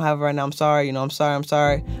 No, I don't have it right now. I'm sorry. You know, I'm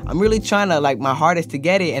sorry. I'm really trying to, like, my hardest to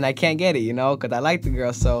get it and I can't get it, you know, because I like the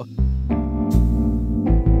girl, so.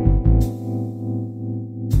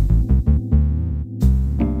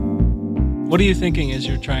 What are you thinking as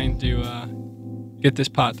you're trying to get this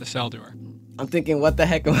pot to sell to her? I'm thinking, what the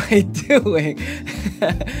heck am I doing?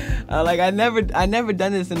 I never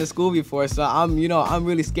done this in the school before, so I'm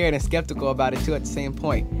really scared and skeptical about it too at the same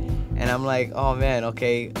point. And I'm like, oh man,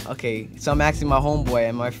 okay. So I'm asking my homeboy,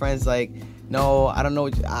 and my friend's like, no, I don't know,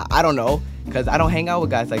 I don't know, because I don't hang out with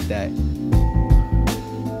guys like that.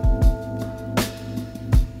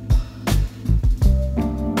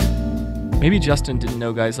 Maybe Justin didn't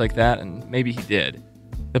know guys like that, and maybe he did.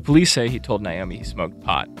 The police say he told Naomi he smoked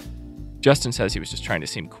pot. Justin says he was just trying to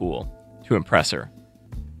seem cool, to impress her.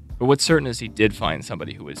 But what's certain is he did find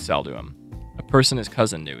somebody who would sell to him. A person his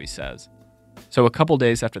cousin knew, he says. So a couple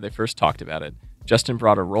days after they first talked about it, Justin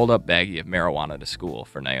brought a rolled-up baggie of marijuana to school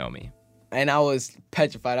for Naomi. And I was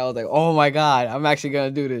petrified. I was like, oh my God, I'm actually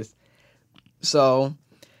going to do this. So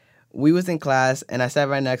we was in class, and I sat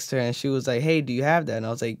right next to her, and she was like, hey, do you have that? And I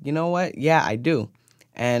was like, you know what? Yeah, I do.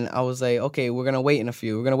 And I was like, okay, we're going to wait a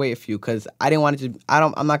few, because I didn't want it to,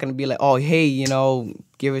 I'm not going to be like, oh, hey,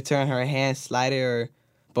 give it to her hand, slide it,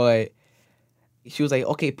 but she was like,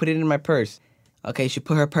 okay, put it in my purse. Okay, she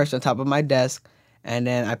put her purse on top of my desk, and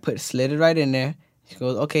then I slid it right in there. She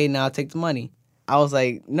goes, okay, now take the money. I was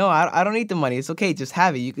like, no, I don't need the money. It's okay, just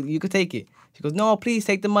have it. You could take it. She goes, no, please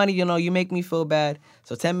take the money. You make me feel bad.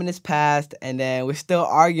 So 10 minutes passed, and then we're still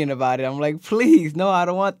arguing about it. I'm like, please, no, I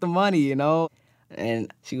don't want the money,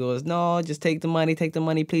 And she goes, no, just take the money,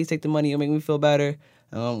 please take the money. You'll make me feel better.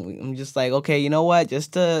 I'm just like, okay, you know what?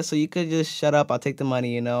 So you could just shut up. I'll take the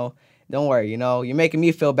money, Don't worry, you're making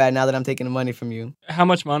me feel bad now that I'm taking the money from you. How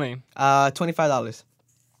much money? $25.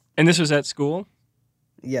 And this was at school?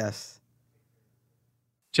 Yes.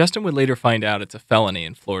 Justin would later find out it's a felony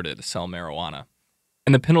in Florida to sell marijuana,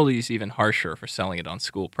 and the penalty is even harsher for selling it on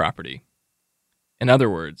school property. In other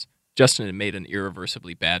words, Justin had made an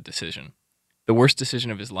irreversibly bad decision. The worst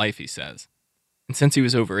decision of his life, he says. And since he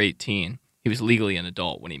was over 18, he was legally an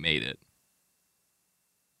adult when he made it.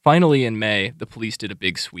 Finally, in May, the police did a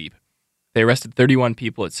big sweep. They arrested 31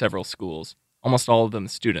 people at several schools, almost all of them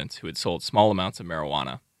students who had sold small amounts of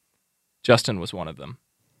marijuana. Justin was one of them.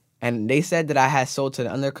 And they said that I had sold to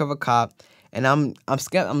the undercover cop, and I'm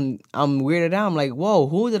scared. I'm weirded out. I'm like, whoa,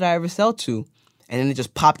 who did I ever sell to? And then it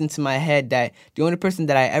just popped into my head that the only person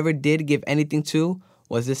that I ever did give anything to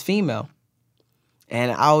was this female.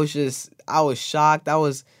 And I was shocked.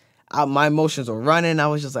 My emotions were running. I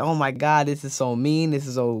was just like, oh my God, this is so mean. This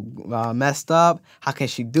is so messed up. How can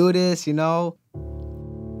she do this, I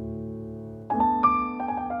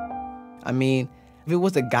mean, if it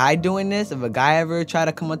was a guy doing this, if a guy ever tried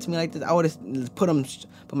to come up to me like this, I would have put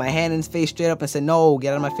my hand in his face straight up and said, no,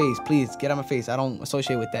 get out of my face. Please, get out of my face. I don't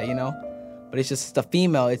associate with that, But it's just the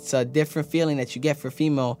female. It's a different feeling that you get for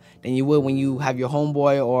female than you would when you have your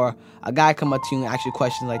homeboy or a guy come up to you and ask you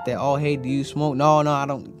questions like that. Oh, hey, do you smoke? No, I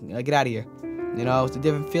don't. Get out of here. It's a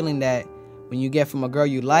different feeling that when you get from a girl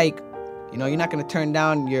you like, you're not going to turn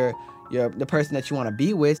down the person that you want to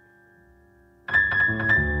be with.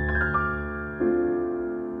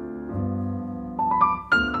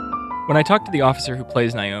 When I talked to the officer who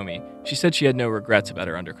plays Naomi, she said she had no regrets about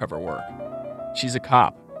her undercover work. She's a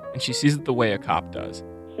cop, and she sees it the way a cop does.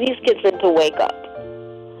 These kids need to wake up.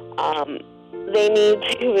 They need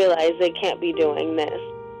to realize they can't be doing this.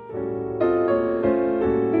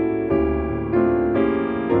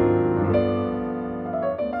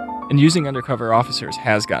 And using undercover officers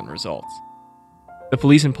has gotten results. The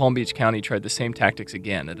police in Palm Beach County tried the same tactics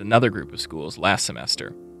again at another group of schools last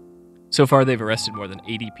semester. So far, they've arrested more than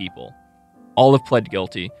 80 people. All have pled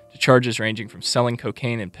guilty to charges ranging from selling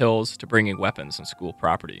cocaine and pills to bringing weapons on school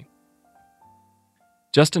property.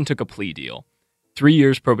 Justin took a plea deal, 3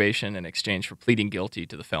 years probation in exchange for pleading guilty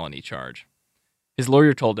to the felony charge. His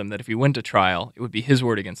lawyer told him that if he went to trial, it would be his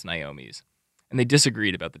word against Naomi's, and they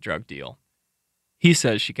disagreed about the drug deal. He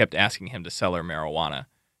says she kept asking him to sell her marijuana.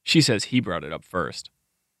 She says he brought it up first.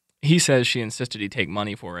 He says she insisted he take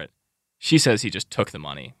money for it. She says he just took the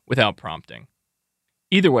money, without prompting.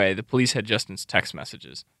 Either way, the police had Justin's text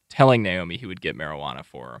messages, telling Naomi he would get marijuana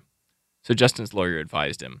for her. So Justin's lawyer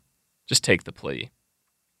advised him, just take the plea.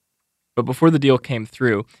 But before the deal came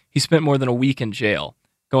through, he spent more than a week in jail,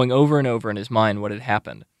 going over and over in his mind what had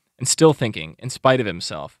happened, and still thinking, in spite of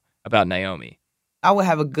himself, about Naomi. I would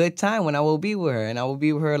have a good time when I will be with her, and I will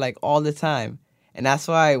be with her like all the time. And that's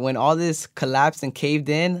why when all this collapsed and caved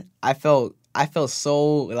in, I felt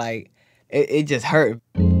so like it just hurt.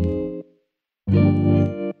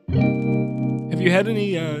 Have you had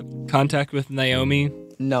any contact with Naomi?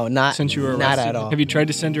 No, not since you were arrested? Not at all. Have you tried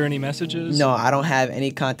to send her any messages? No, I don't have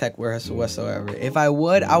any contact with her whatsoever. If I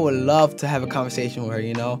would love to have a conversation with her,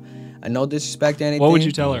 No disrespect or anything. What would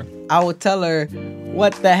you tell her? I would tell her,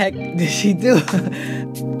 what the heck did she do?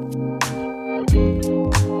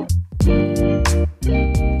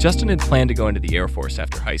 Justin had planned to go into the Air Force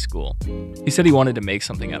after high school. He said he wanted to make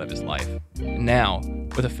something out of his life. And now,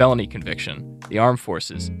 with a felony conviction, the armed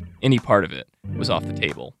forces, any part of it, was off the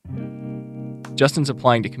table. Justin's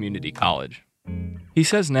applying to community college. He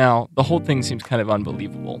says now, the whole thing seems kind of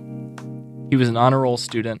unbelievable. He was an honor roll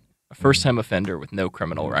student, a first-time offender with no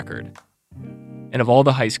criminal record. And of all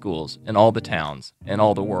the high schools and all the towns and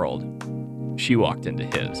all the world, she walked into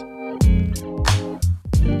his.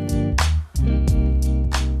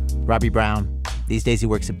 Robbie Brown. These days he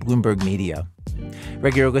works at Bloomberg Media.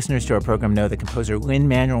 Regular listeners to our program know that composer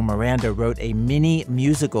Lin-Manuel Miranda wrote a mini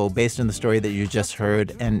musical based on the story that you just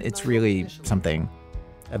heard, and it's really something.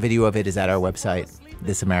 A video of it is at our website,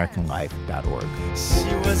 thisamericanlife.org.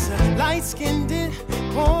 She was a light-skinned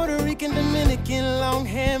Puerto Rican, Dominican, long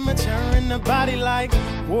hair, mature in the body like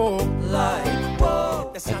whoa, like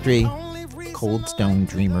whoa. Act 3, Cold Stone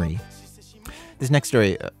Dreamery. This next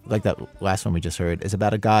story, like that last one we just heard, is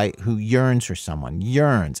about a guy who yearns for someone,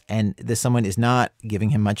 and this someone is not giving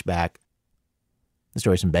him much back. The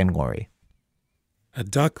story's from Ben Laurie. A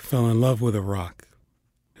duck fell in love with a rock.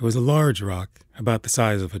 It was a large rock, about the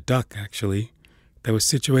size of a duck, actually, that was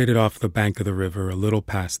situated off the bank of the river a little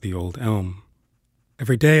past the old elm.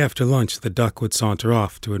 Every day after lunch, the duck would saunter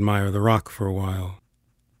off to admire the rock for a while.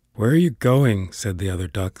 "Where are you going?" said the other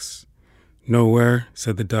ducks. "Nowhere,"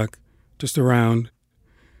 said the duck. "Just around."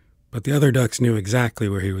 But the other ducks knew exactly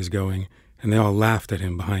where he was going, and they all laughed at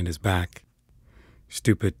him behind his back.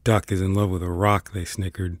 "Stupid duck is in love with a rock," they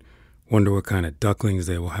snickered. "Wonder what kind of ducklings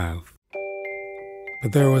they will have."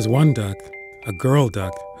 But there was one duck, a girl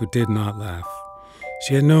duck, who did not laugh.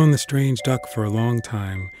 She had known the strange duck for a long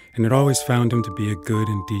time, and had always found him to be a good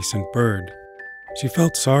and decent bird. She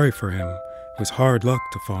felt sorry for him. It was hard luck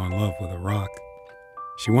to fall in love with a rock.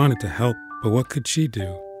 She wanted to help, but what could she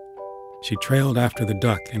do? She trailed after the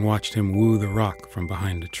duck and watched him woo the rock from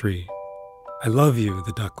behind a tree. "I love you,"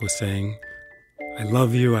 the duck was saying. "I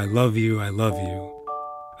love you, I love you, I love you.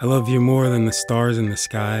 I love you more than the stars in the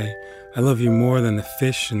sky. I love you more than the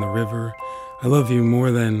fish in the river. I love you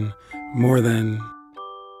more than...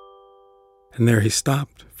 And there he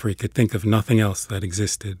stopped, for he could think of nothing else that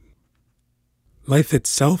existed. "Life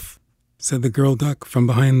itself?" said the girl duck from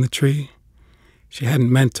behind the tree. She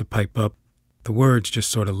hadn't meant to pipe up. The words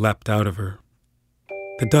just sort of leapt out of her.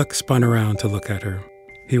 The duck spun around to look at her.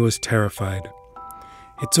 He was terrified.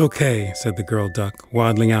 "It's okay," said the girl duck,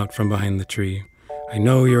 waddling out from behind the tree. "I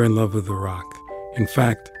know you're in love with the rock. In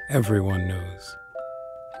fact, everyone knows."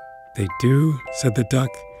 "They do?" said the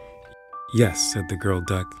duck. "Yes," said the girl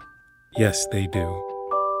duck. "Yes, they do."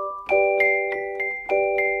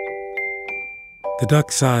 The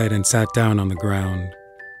duck sighed and sat down on the ground.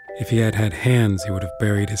 If he had had hands, he would have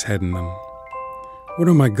buried his head in them. "What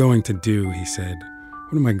am I going to do?" he said.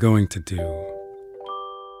 "What am I going to do?"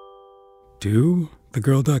 "Do?" the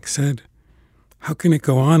girl duck said. "How can it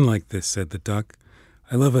go on like this?" said the duck.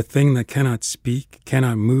 "I love a thing that cannot speak,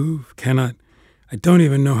 cannot move, I don't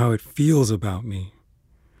even know how it feels about me."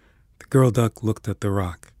 The girl duck looked at the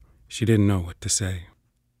rock. She didn't know what to say.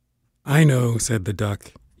 "I know," said the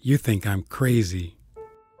duck. "You think I'm crazy.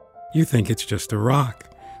 You think it's just a rock.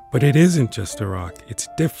 But it isn't just a rock. It's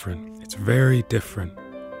different. It's very different."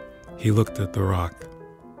 He looked at the rock.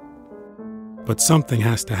 "But something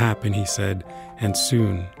has to happen," he said, "and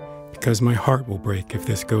soon, because my heart will break if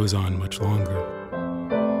this goes on much longer."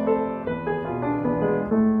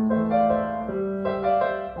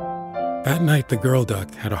 That night, the girl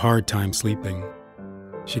duck had a hard time sleeping.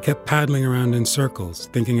 She kept paddling around in circles,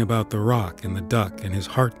 thinking about the rock and the duck and his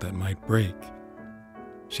heart that might break.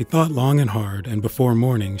 She thought long and hard, and before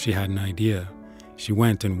morning she had an idea. She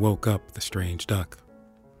went and woke up the strange duck.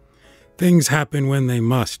 "Things happen when they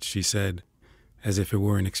must," she said, as if it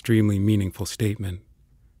were an extremely meaningful statement.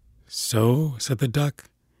 "So?" said the duck.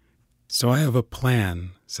 "So I have a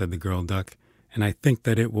plan," said the girl duck, "and I think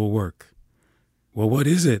that it will work." "Well, what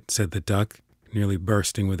is it?" said the duck, nearly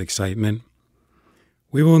bursting with excitement.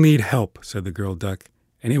 "We will need help," said the girl duck,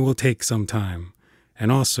 "and it will take some time.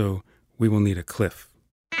 And also, we will need a cliff."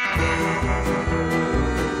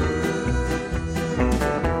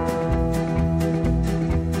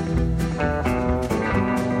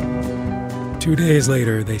 2 days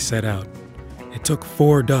later, they set out. It took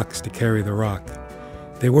 4 ducks to carry the rock.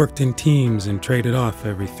 They worked in teams and traded off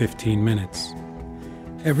every 15 minutes.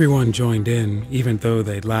 Everyone joined in, even though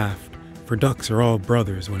they'd laughed, for ducks are all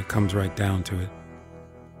brothers when it comes right down to it.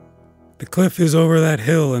 "The cliff is over that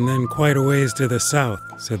hill and then quite a ways to the south,"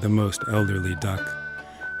 said the most elderly duck.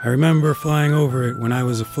 "I remember flying over it when I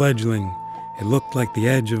was a fledgling. It looked like the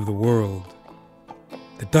edge of the world."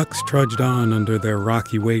 The ducks trudged on under their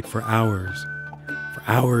rocky weight for hours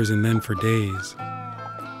and then for days.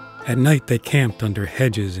 At night they camped under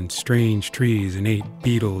hedges and strange trees and ate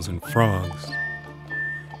beetles and frogs.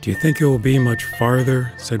 "Do you think it will be much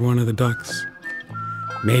farther?" said one of the ducks.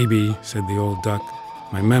 "Maybe," said the old duck.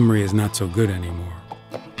 "My memory is not so good anymore."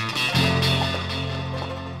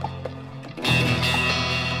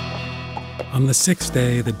 On the 6th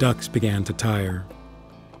day, the ducks began to tire.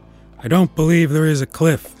 "I don't believe there is a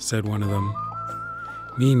cliff," said one of them.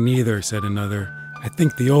 "Me neither," said another. "I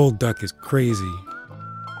think the old duck is crazy."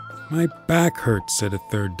 "My back hurts," said a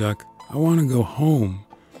third duck. "I want to go home."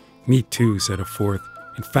 "Me too," said a fourth.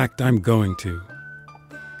 "In fact, I'm going to."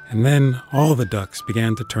 And then all the ducks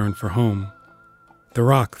began to turn for home. The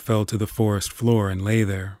rock fell to the forest floor and lay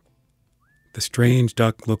there. The strange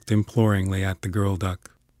duck looked imploringly at the girl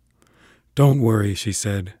duck. "Don't worry," she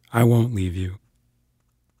said. "I won't leave you."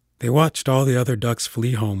 They watched all the other ducks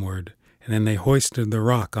flee homeward, and then they hoisted the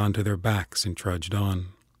rock onto their backs and trudged on.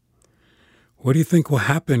 "What do you think will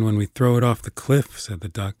happen when we throw it off the cliff?" said the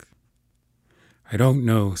duck. "I don't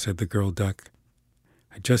know," said the girl duck.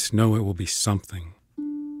 "I just know it will be something."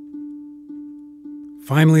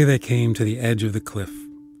 Finally, they came to the edge of the cliff.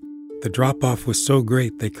 The drop-off was so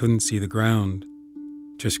great they couldn't see the ground.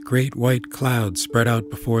 Just great white clouds spread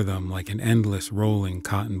out before them like an endless rolling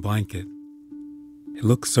cotton blanket. "It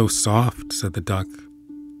looks so soft," said the duck.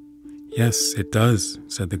 "Yes, it does,"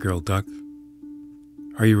 said the girl duck.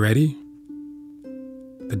 "Are you ready?"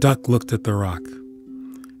 The duck looked at the rock.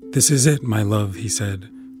 "This is it, my love," he said,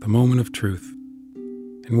 "the moment of truth.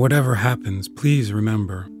 And whatever happens, please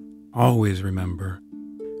remember, always remember,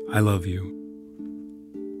 I love you."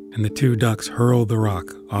 And the two ducks hurled the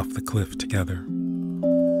rock off the cliff together.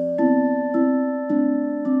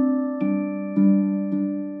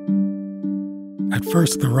 At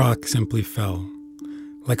first, the rock simply fell.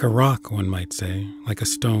 Like a rock, one might say, like a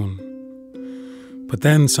stone. But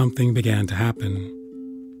then something began to happen.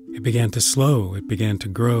 It began to slow, it began to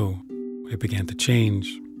grow, it began to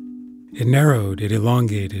change. It narrowed, it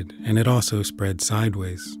elongated, and it also spread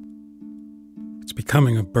sideways. "It's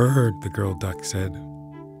becoming a bird," the girl duck said.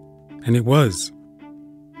 And it was.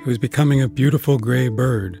 It was becoming a beautiful gray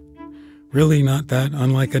bird, really not that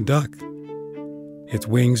unlike a duck. Its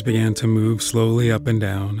wings began to move slowly up and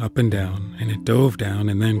down, and it dove down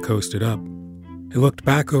and then coasted up. It looked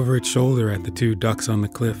back over its shoulder at the two ducks on the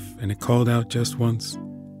cliff, and it called out just once,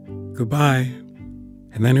 "Goodbye."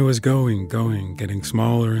 And then it was going, getting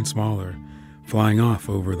smaller and smaller, flying off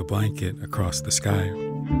over the blanket across the sky.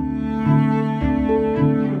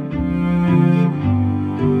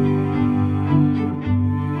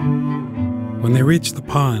 When they reached the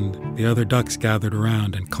pond, the other ducks gathered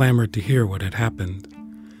around and clamored to hear what had happened.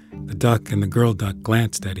 The duck and the girl duck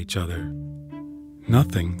glanced at each other.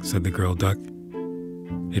 "Nothing," said the girl duck.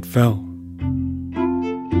 "It fell."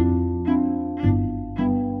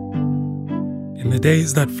 In the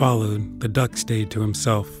days that followed, the duck stayed to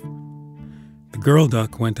himself. The girl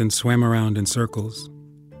duck went and swam around in circles.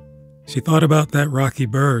 She thought about that rocky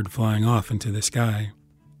bird flying off into the sky.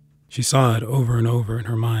 She saw it over and over in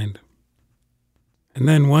her mind. And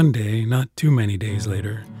then one day, not too many days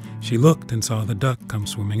later, she looked and saw the duck come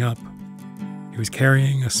swimming up. He was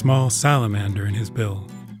carrying a small salamander in his bill.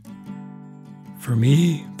 "For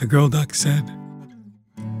me?" the girl duck said.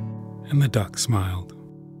 And the duck smiled.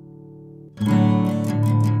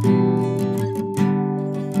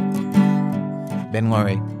 Ben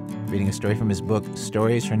Laurie, reading a story from his book,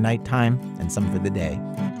 Stories for Nighttime and Some for the Day.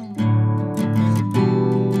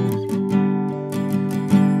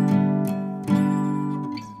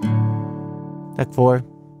 Act 4,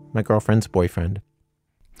 My Girlfriend's Boyfriend.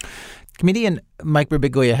 Comedian Mike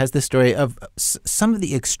Birbiglia has this story of some of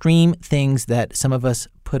the extreme things that some of us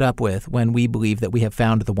put up with when we believe that we have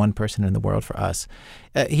found the one person in the world for us.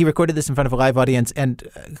 He recorded this in front of a live audience, and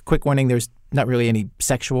quick warning, there's not really any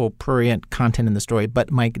sexual prurient content in the story, but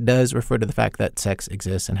Mike does refer to the fact that sex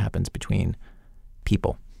exists and happens between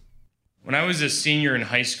people. When I was a senior in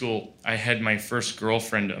high school, I had my first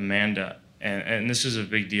girlfriend, Amanda, and this was a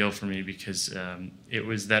big deal for me because it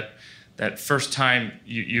was that first time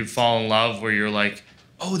you fall in love where you're like,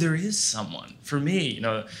 oh, there is someone for me.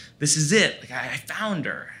 This is it. Like I found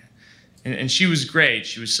her. And she was great.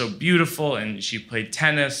 She was so beautiful, and she played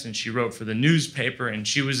tennis, and she wrote for the newspaper, and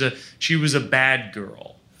she was a bad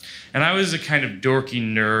girl. And I was a kind of dorky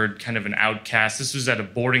nerd, kind of an outcast. This was at a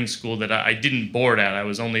boarding school that I didn't board at. I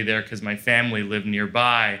was only there because my family lived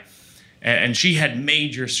nearby. And she had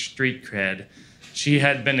major street cred. She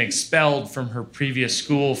had been expelled from her previous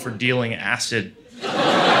school for dealing acid.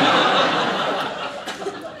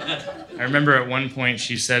 I remember at one point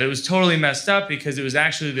she said it was totally messed up because it was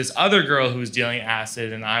actually this other girl who was dealing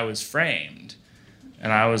acid and I was framed.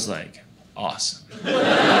 And I was like, awesome.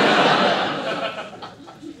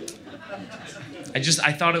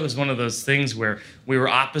 I thought it was one of those things where we were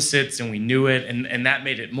opposites and we knew it, and that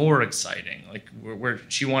made it more exciting. Like where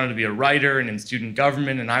she wanted to be a writer and in student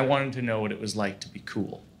government, and I wanted to know what it was like to be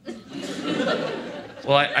cool.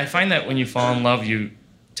 Well, I find that when you fall in love, you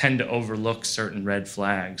tend to overlook certain red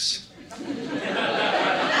flags.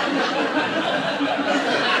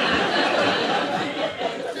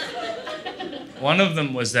 One of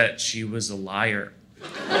them was that she was a liar.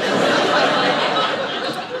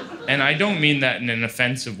 And I don't mean that in an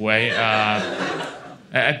offensive way.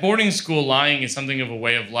 At boarding school, lying is something of a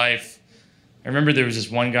way of life. I remember there was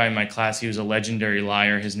this one guy in my class, he was a legendary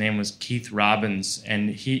liar. His name was Keith Robbins, and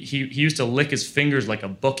he used to lick his fingers like a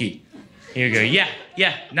bookie. He would go, yeah,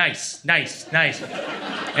 nice.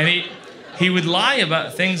 And he would lie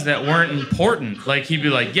about things that weren't important. Like, he'd be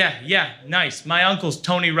like, yeah, nice. My uncle's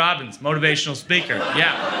Tony Robbins, motivational speaker.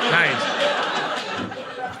 Yeah, nice.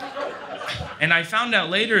 And I found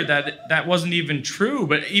out later that that wasn't even true,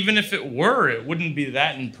 but even if it were, it wouldn't be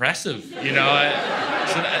that impressive, you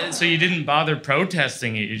know? So you didn't bother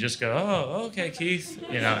protesting it. You just go, oh, okay, Keith,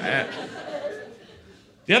 you know.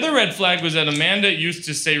 The other red flag was that Amanda used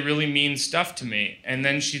to say really mean stuff to me, and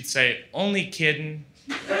then she'd say, only kidding.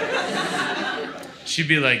 She'd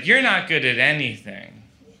be like, you're not good at anything.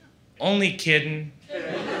 Only kidding.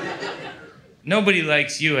 Nobody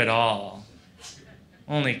likes you at all.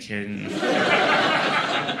 Only kidding.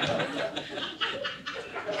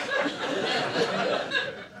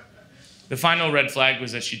 The final red flag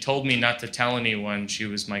was that she told me not to tell anyone she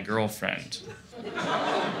was my girlfriend.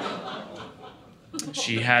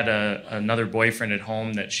 She had another boyfriend at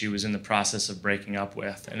home that she was in the process of breaking up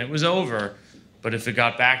with, and it was over, but if it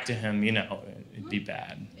got back to him, you know, it'd be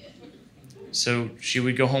bad. So she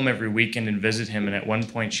would go home every weekend and visit him, and at one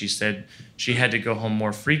point she said she had to go home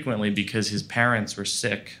more frequently because his parents were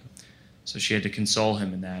sick. So she had to console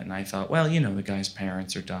him in that, and I thought, well, you know, the guy's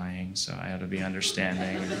parents are dying, so I ought to be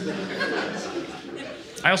understanding.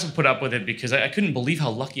 I also put up with it because I couldn't believe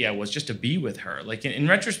how lucky I was just to be with her. Like, in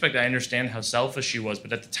retrospect, I understand how selfish she was,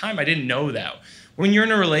 but at the time, I didn't know that. When you're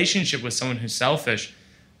in a relationship with someone who's selfish,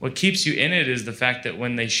 what keeps you in it is the fact that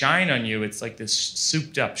when they shine on you, it's like this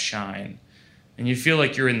souped-up shine. And you feel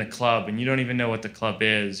like you're in the club, and you don't even know what the club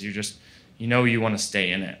is. You know you want to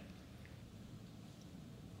stay in it.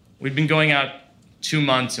 We'd been going out 2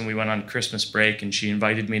 months, and we went on Christmas break, and she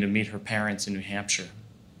invited me to meet her parents in New Hampshire.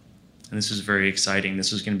 And this was very exciting.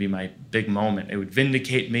 This was going to be my big moment. It would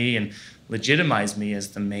vindicate me and legitimize me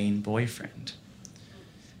as the main boyfriend.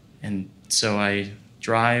 And so I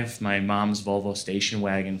drive my mom's Volvo station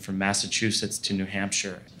wagon from Massachusetts to New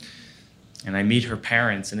Hampshire. And I meet her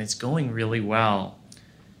parents, and it's going really well.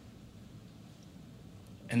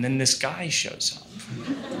 And then this guy shows up.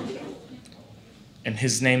 And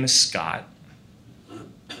his name is Scott.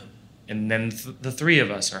 And then the three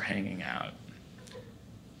of us are hanging out.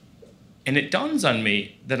 And it dawns on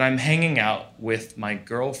me that I'm hanging out with my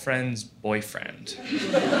girlfriend's boyfriend.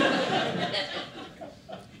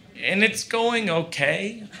 And it's going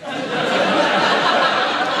okay.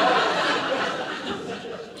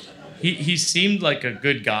 He seemed like a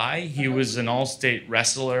good guy. He was an all-state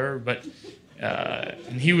wrestler,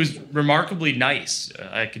 and he was remarkably nice.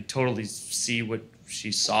 I could totally see what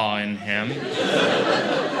she saw in him.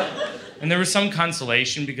 And there was some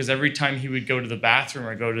consolation because every time he would go to the bathroom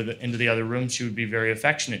or go into the other room, she would be very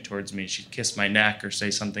affectionate towards me. She'd kiss my neck or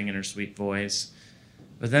say something in her sweet voice.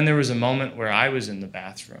 But then there was a moment where I was in the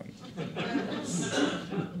bathroom.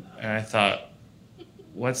 And I thought,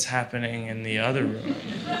 what's happening in the other room?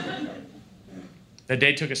 The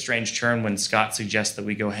day took a strange turn when Scott suggests that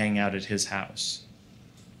we go hang out at his house.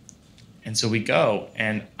 And so we go,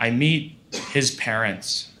 and I meet his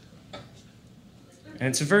parents. And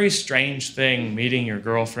it's a very strange thing, meeting your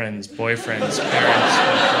girlfriend's boyfriend's parents for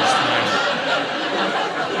the first time.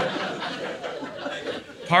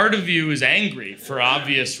 Part of you is angry for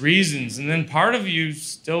obvious reasons, and then part of you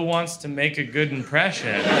still wants to make a good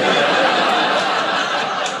impression.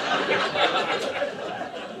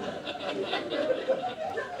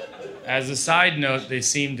 As a side note, they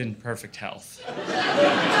seemed in perfect health.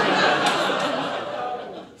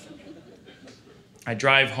 I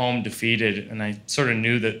drive home defeated, and I sort of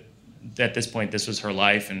knew that at this point this was her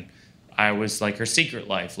life, and I was like her secret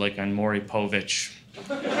life, like on Maury Povich.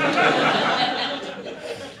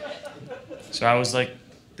 So I was like,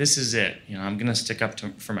 this is it. You know, I'm going to stick up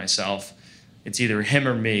for myself. It's either him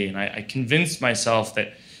or me. And I convinced myself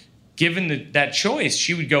that given that choice,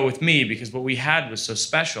 she would go with me because what we had was so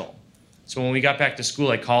special. So when we got back to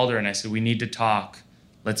school, I called her and I said, we need to talk.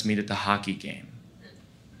 Let's meet at the hockey game.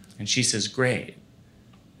 And she says, great.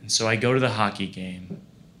 And so I go to the hockey game,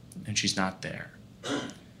 and she's not there.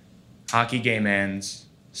 Hockey game ends,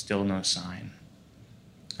 still no sign.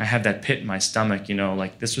 I had that pit in my stomach,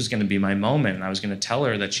 like this was going to be my moment. And I was going to tell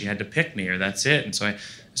her that she had to pick me or that's it. And so I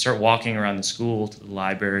start walking around the school to the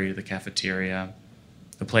library, to the cafeteria,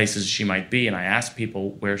 the places she might be. And I ask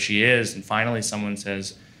people where she is. And finally someone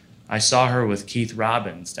says, I saw her with Keith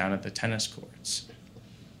Robbins down at the tennis courts.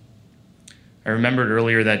 I remembered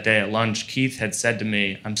earlier that day at lunch, Keith had said to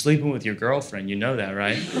me, I'm sleeping with your girlfriend. You know that,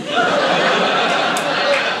 right?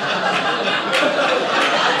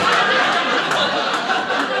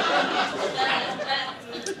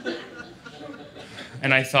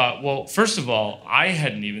 And I thought, well, first of all, I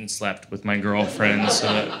hadn't even slept with my girlfriend,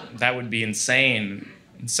 so that would be insane.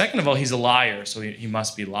 And second of all, he's a liar, so he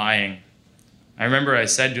must be lying. I remember I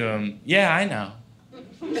said to him, yeah, I know.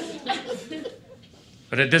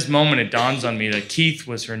 But at this moment, it dawns on me that Keith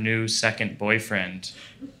was her new second boyfriend,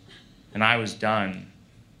 and I was done.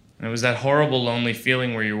 And it was that horrible, lonely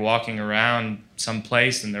feeling where you're walking around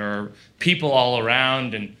someplace and there are people all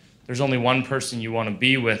around and there's only one person you want to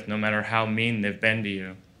be with, no matter how mean they've been to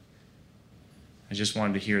you. I just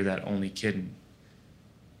wanted to hear that only kiddin'.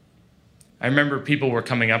 I remember people were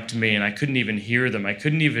coming up to me and I couldn't even hear them. I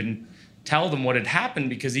couldn't even tell them what had happened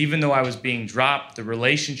because even though I was being dropped, the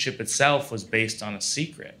relationship itself was based on a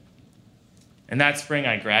secret. And that spring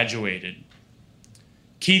I graduated.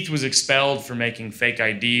 Keith was expelled for making fake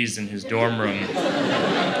IDs in his dorm room.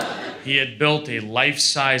 He had built a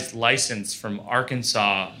life-sized license from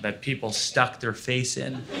Arkansas that people stuck their face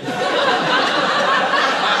in.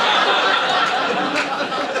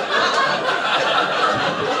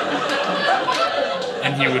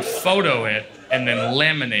 And he would photo it and then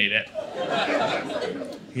laminate it.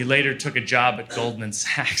 He later took a job at Goldman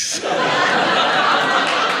Sachs.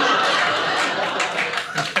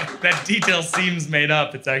 That detail seems made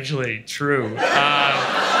up. It's actually true.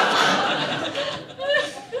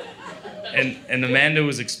 And Amanda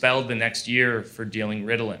was expelled the next year for dealing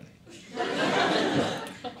Ritalin.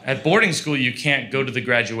 At boarding school, you can't go to the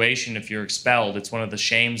graduation if you're expelled. It's one of the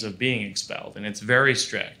shames of being expelled, and it's very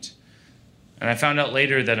strict. And I found out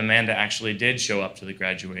later that Amanda actually did show up to the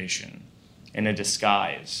graduation in a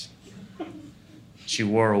disguise. She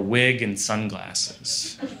wore a wig and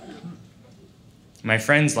sunglasses. My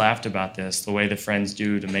friends laughed about this, the way the friends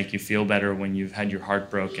do to make you feel better when you've had your heart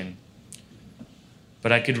broken.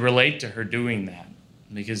 But I could relate to her doing that,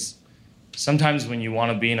 because sometimes when you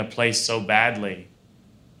want to be in a place so badly,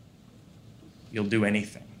 you'll do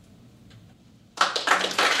anything.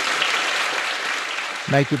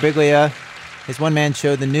 Mike Birbiglia, his one-man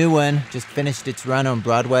show, The New One, just finished its run on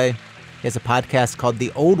Broadway. He has a podcast called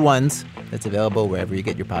The Old Ones that's available wherever you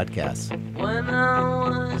get your podcasts. When I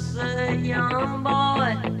was a young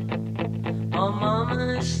boy, my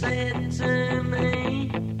mama said to me,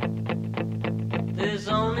 there's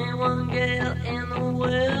only one girl in the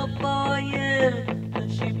world for you,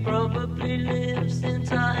 and she probably lives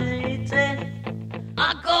since I 80.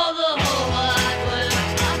 I call the whole wide world,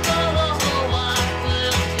 I call the whole wide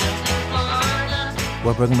world just to find her.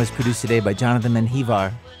 Our program was produced today by Jonathan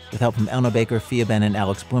Menjivar, with help from Elna Baker, Fia Ben, and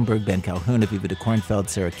Alex Bloomberg, Ben Calhoun, Aviva de Kornfeld,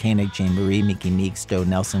 Sarah Koenig, Jane Marie, Miki Meek, Stowe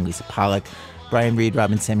Nelson, Lisa Pollack, Brian Reed,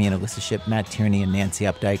 Robin Semyon, Alyssa Shipp, Matt Tierney, and Nancy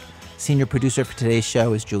Updike. Senior producer for today's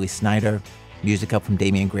show is Julie Snyder. Music help from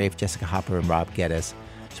Damian Grafe, Jessica Hopper, and Rob Geddes.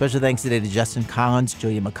 Special thanks today to Justin Collins,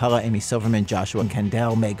 Julia McCullough, Amy Silverman, Joshua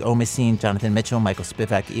Kendall, Meg Omacine, Jonathan Mitchell, Michael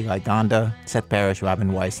Spivak, Eli Gonda, Seth Parrish,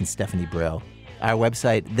 Robin Weiss, and Stephanie Brill. Our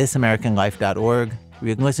website, thisamericanlife.org, where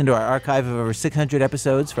you can listen to our archive of over 600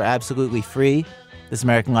 episodes for absolutely free. This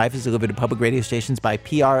American Life is delivered to public radio stations by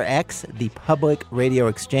PRX, the Public Radio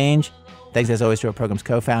Exchange. Thanks, as always, to our program's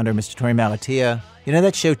co-founder, Mr. Torey Malatia. You know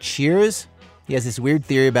that show Cheers? He has this weird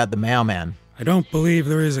theory about the mailman. I don't believe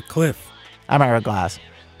there is a cliff. I'm Ira Glass.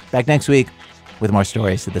 Back next week with more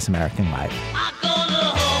stories of This American Life.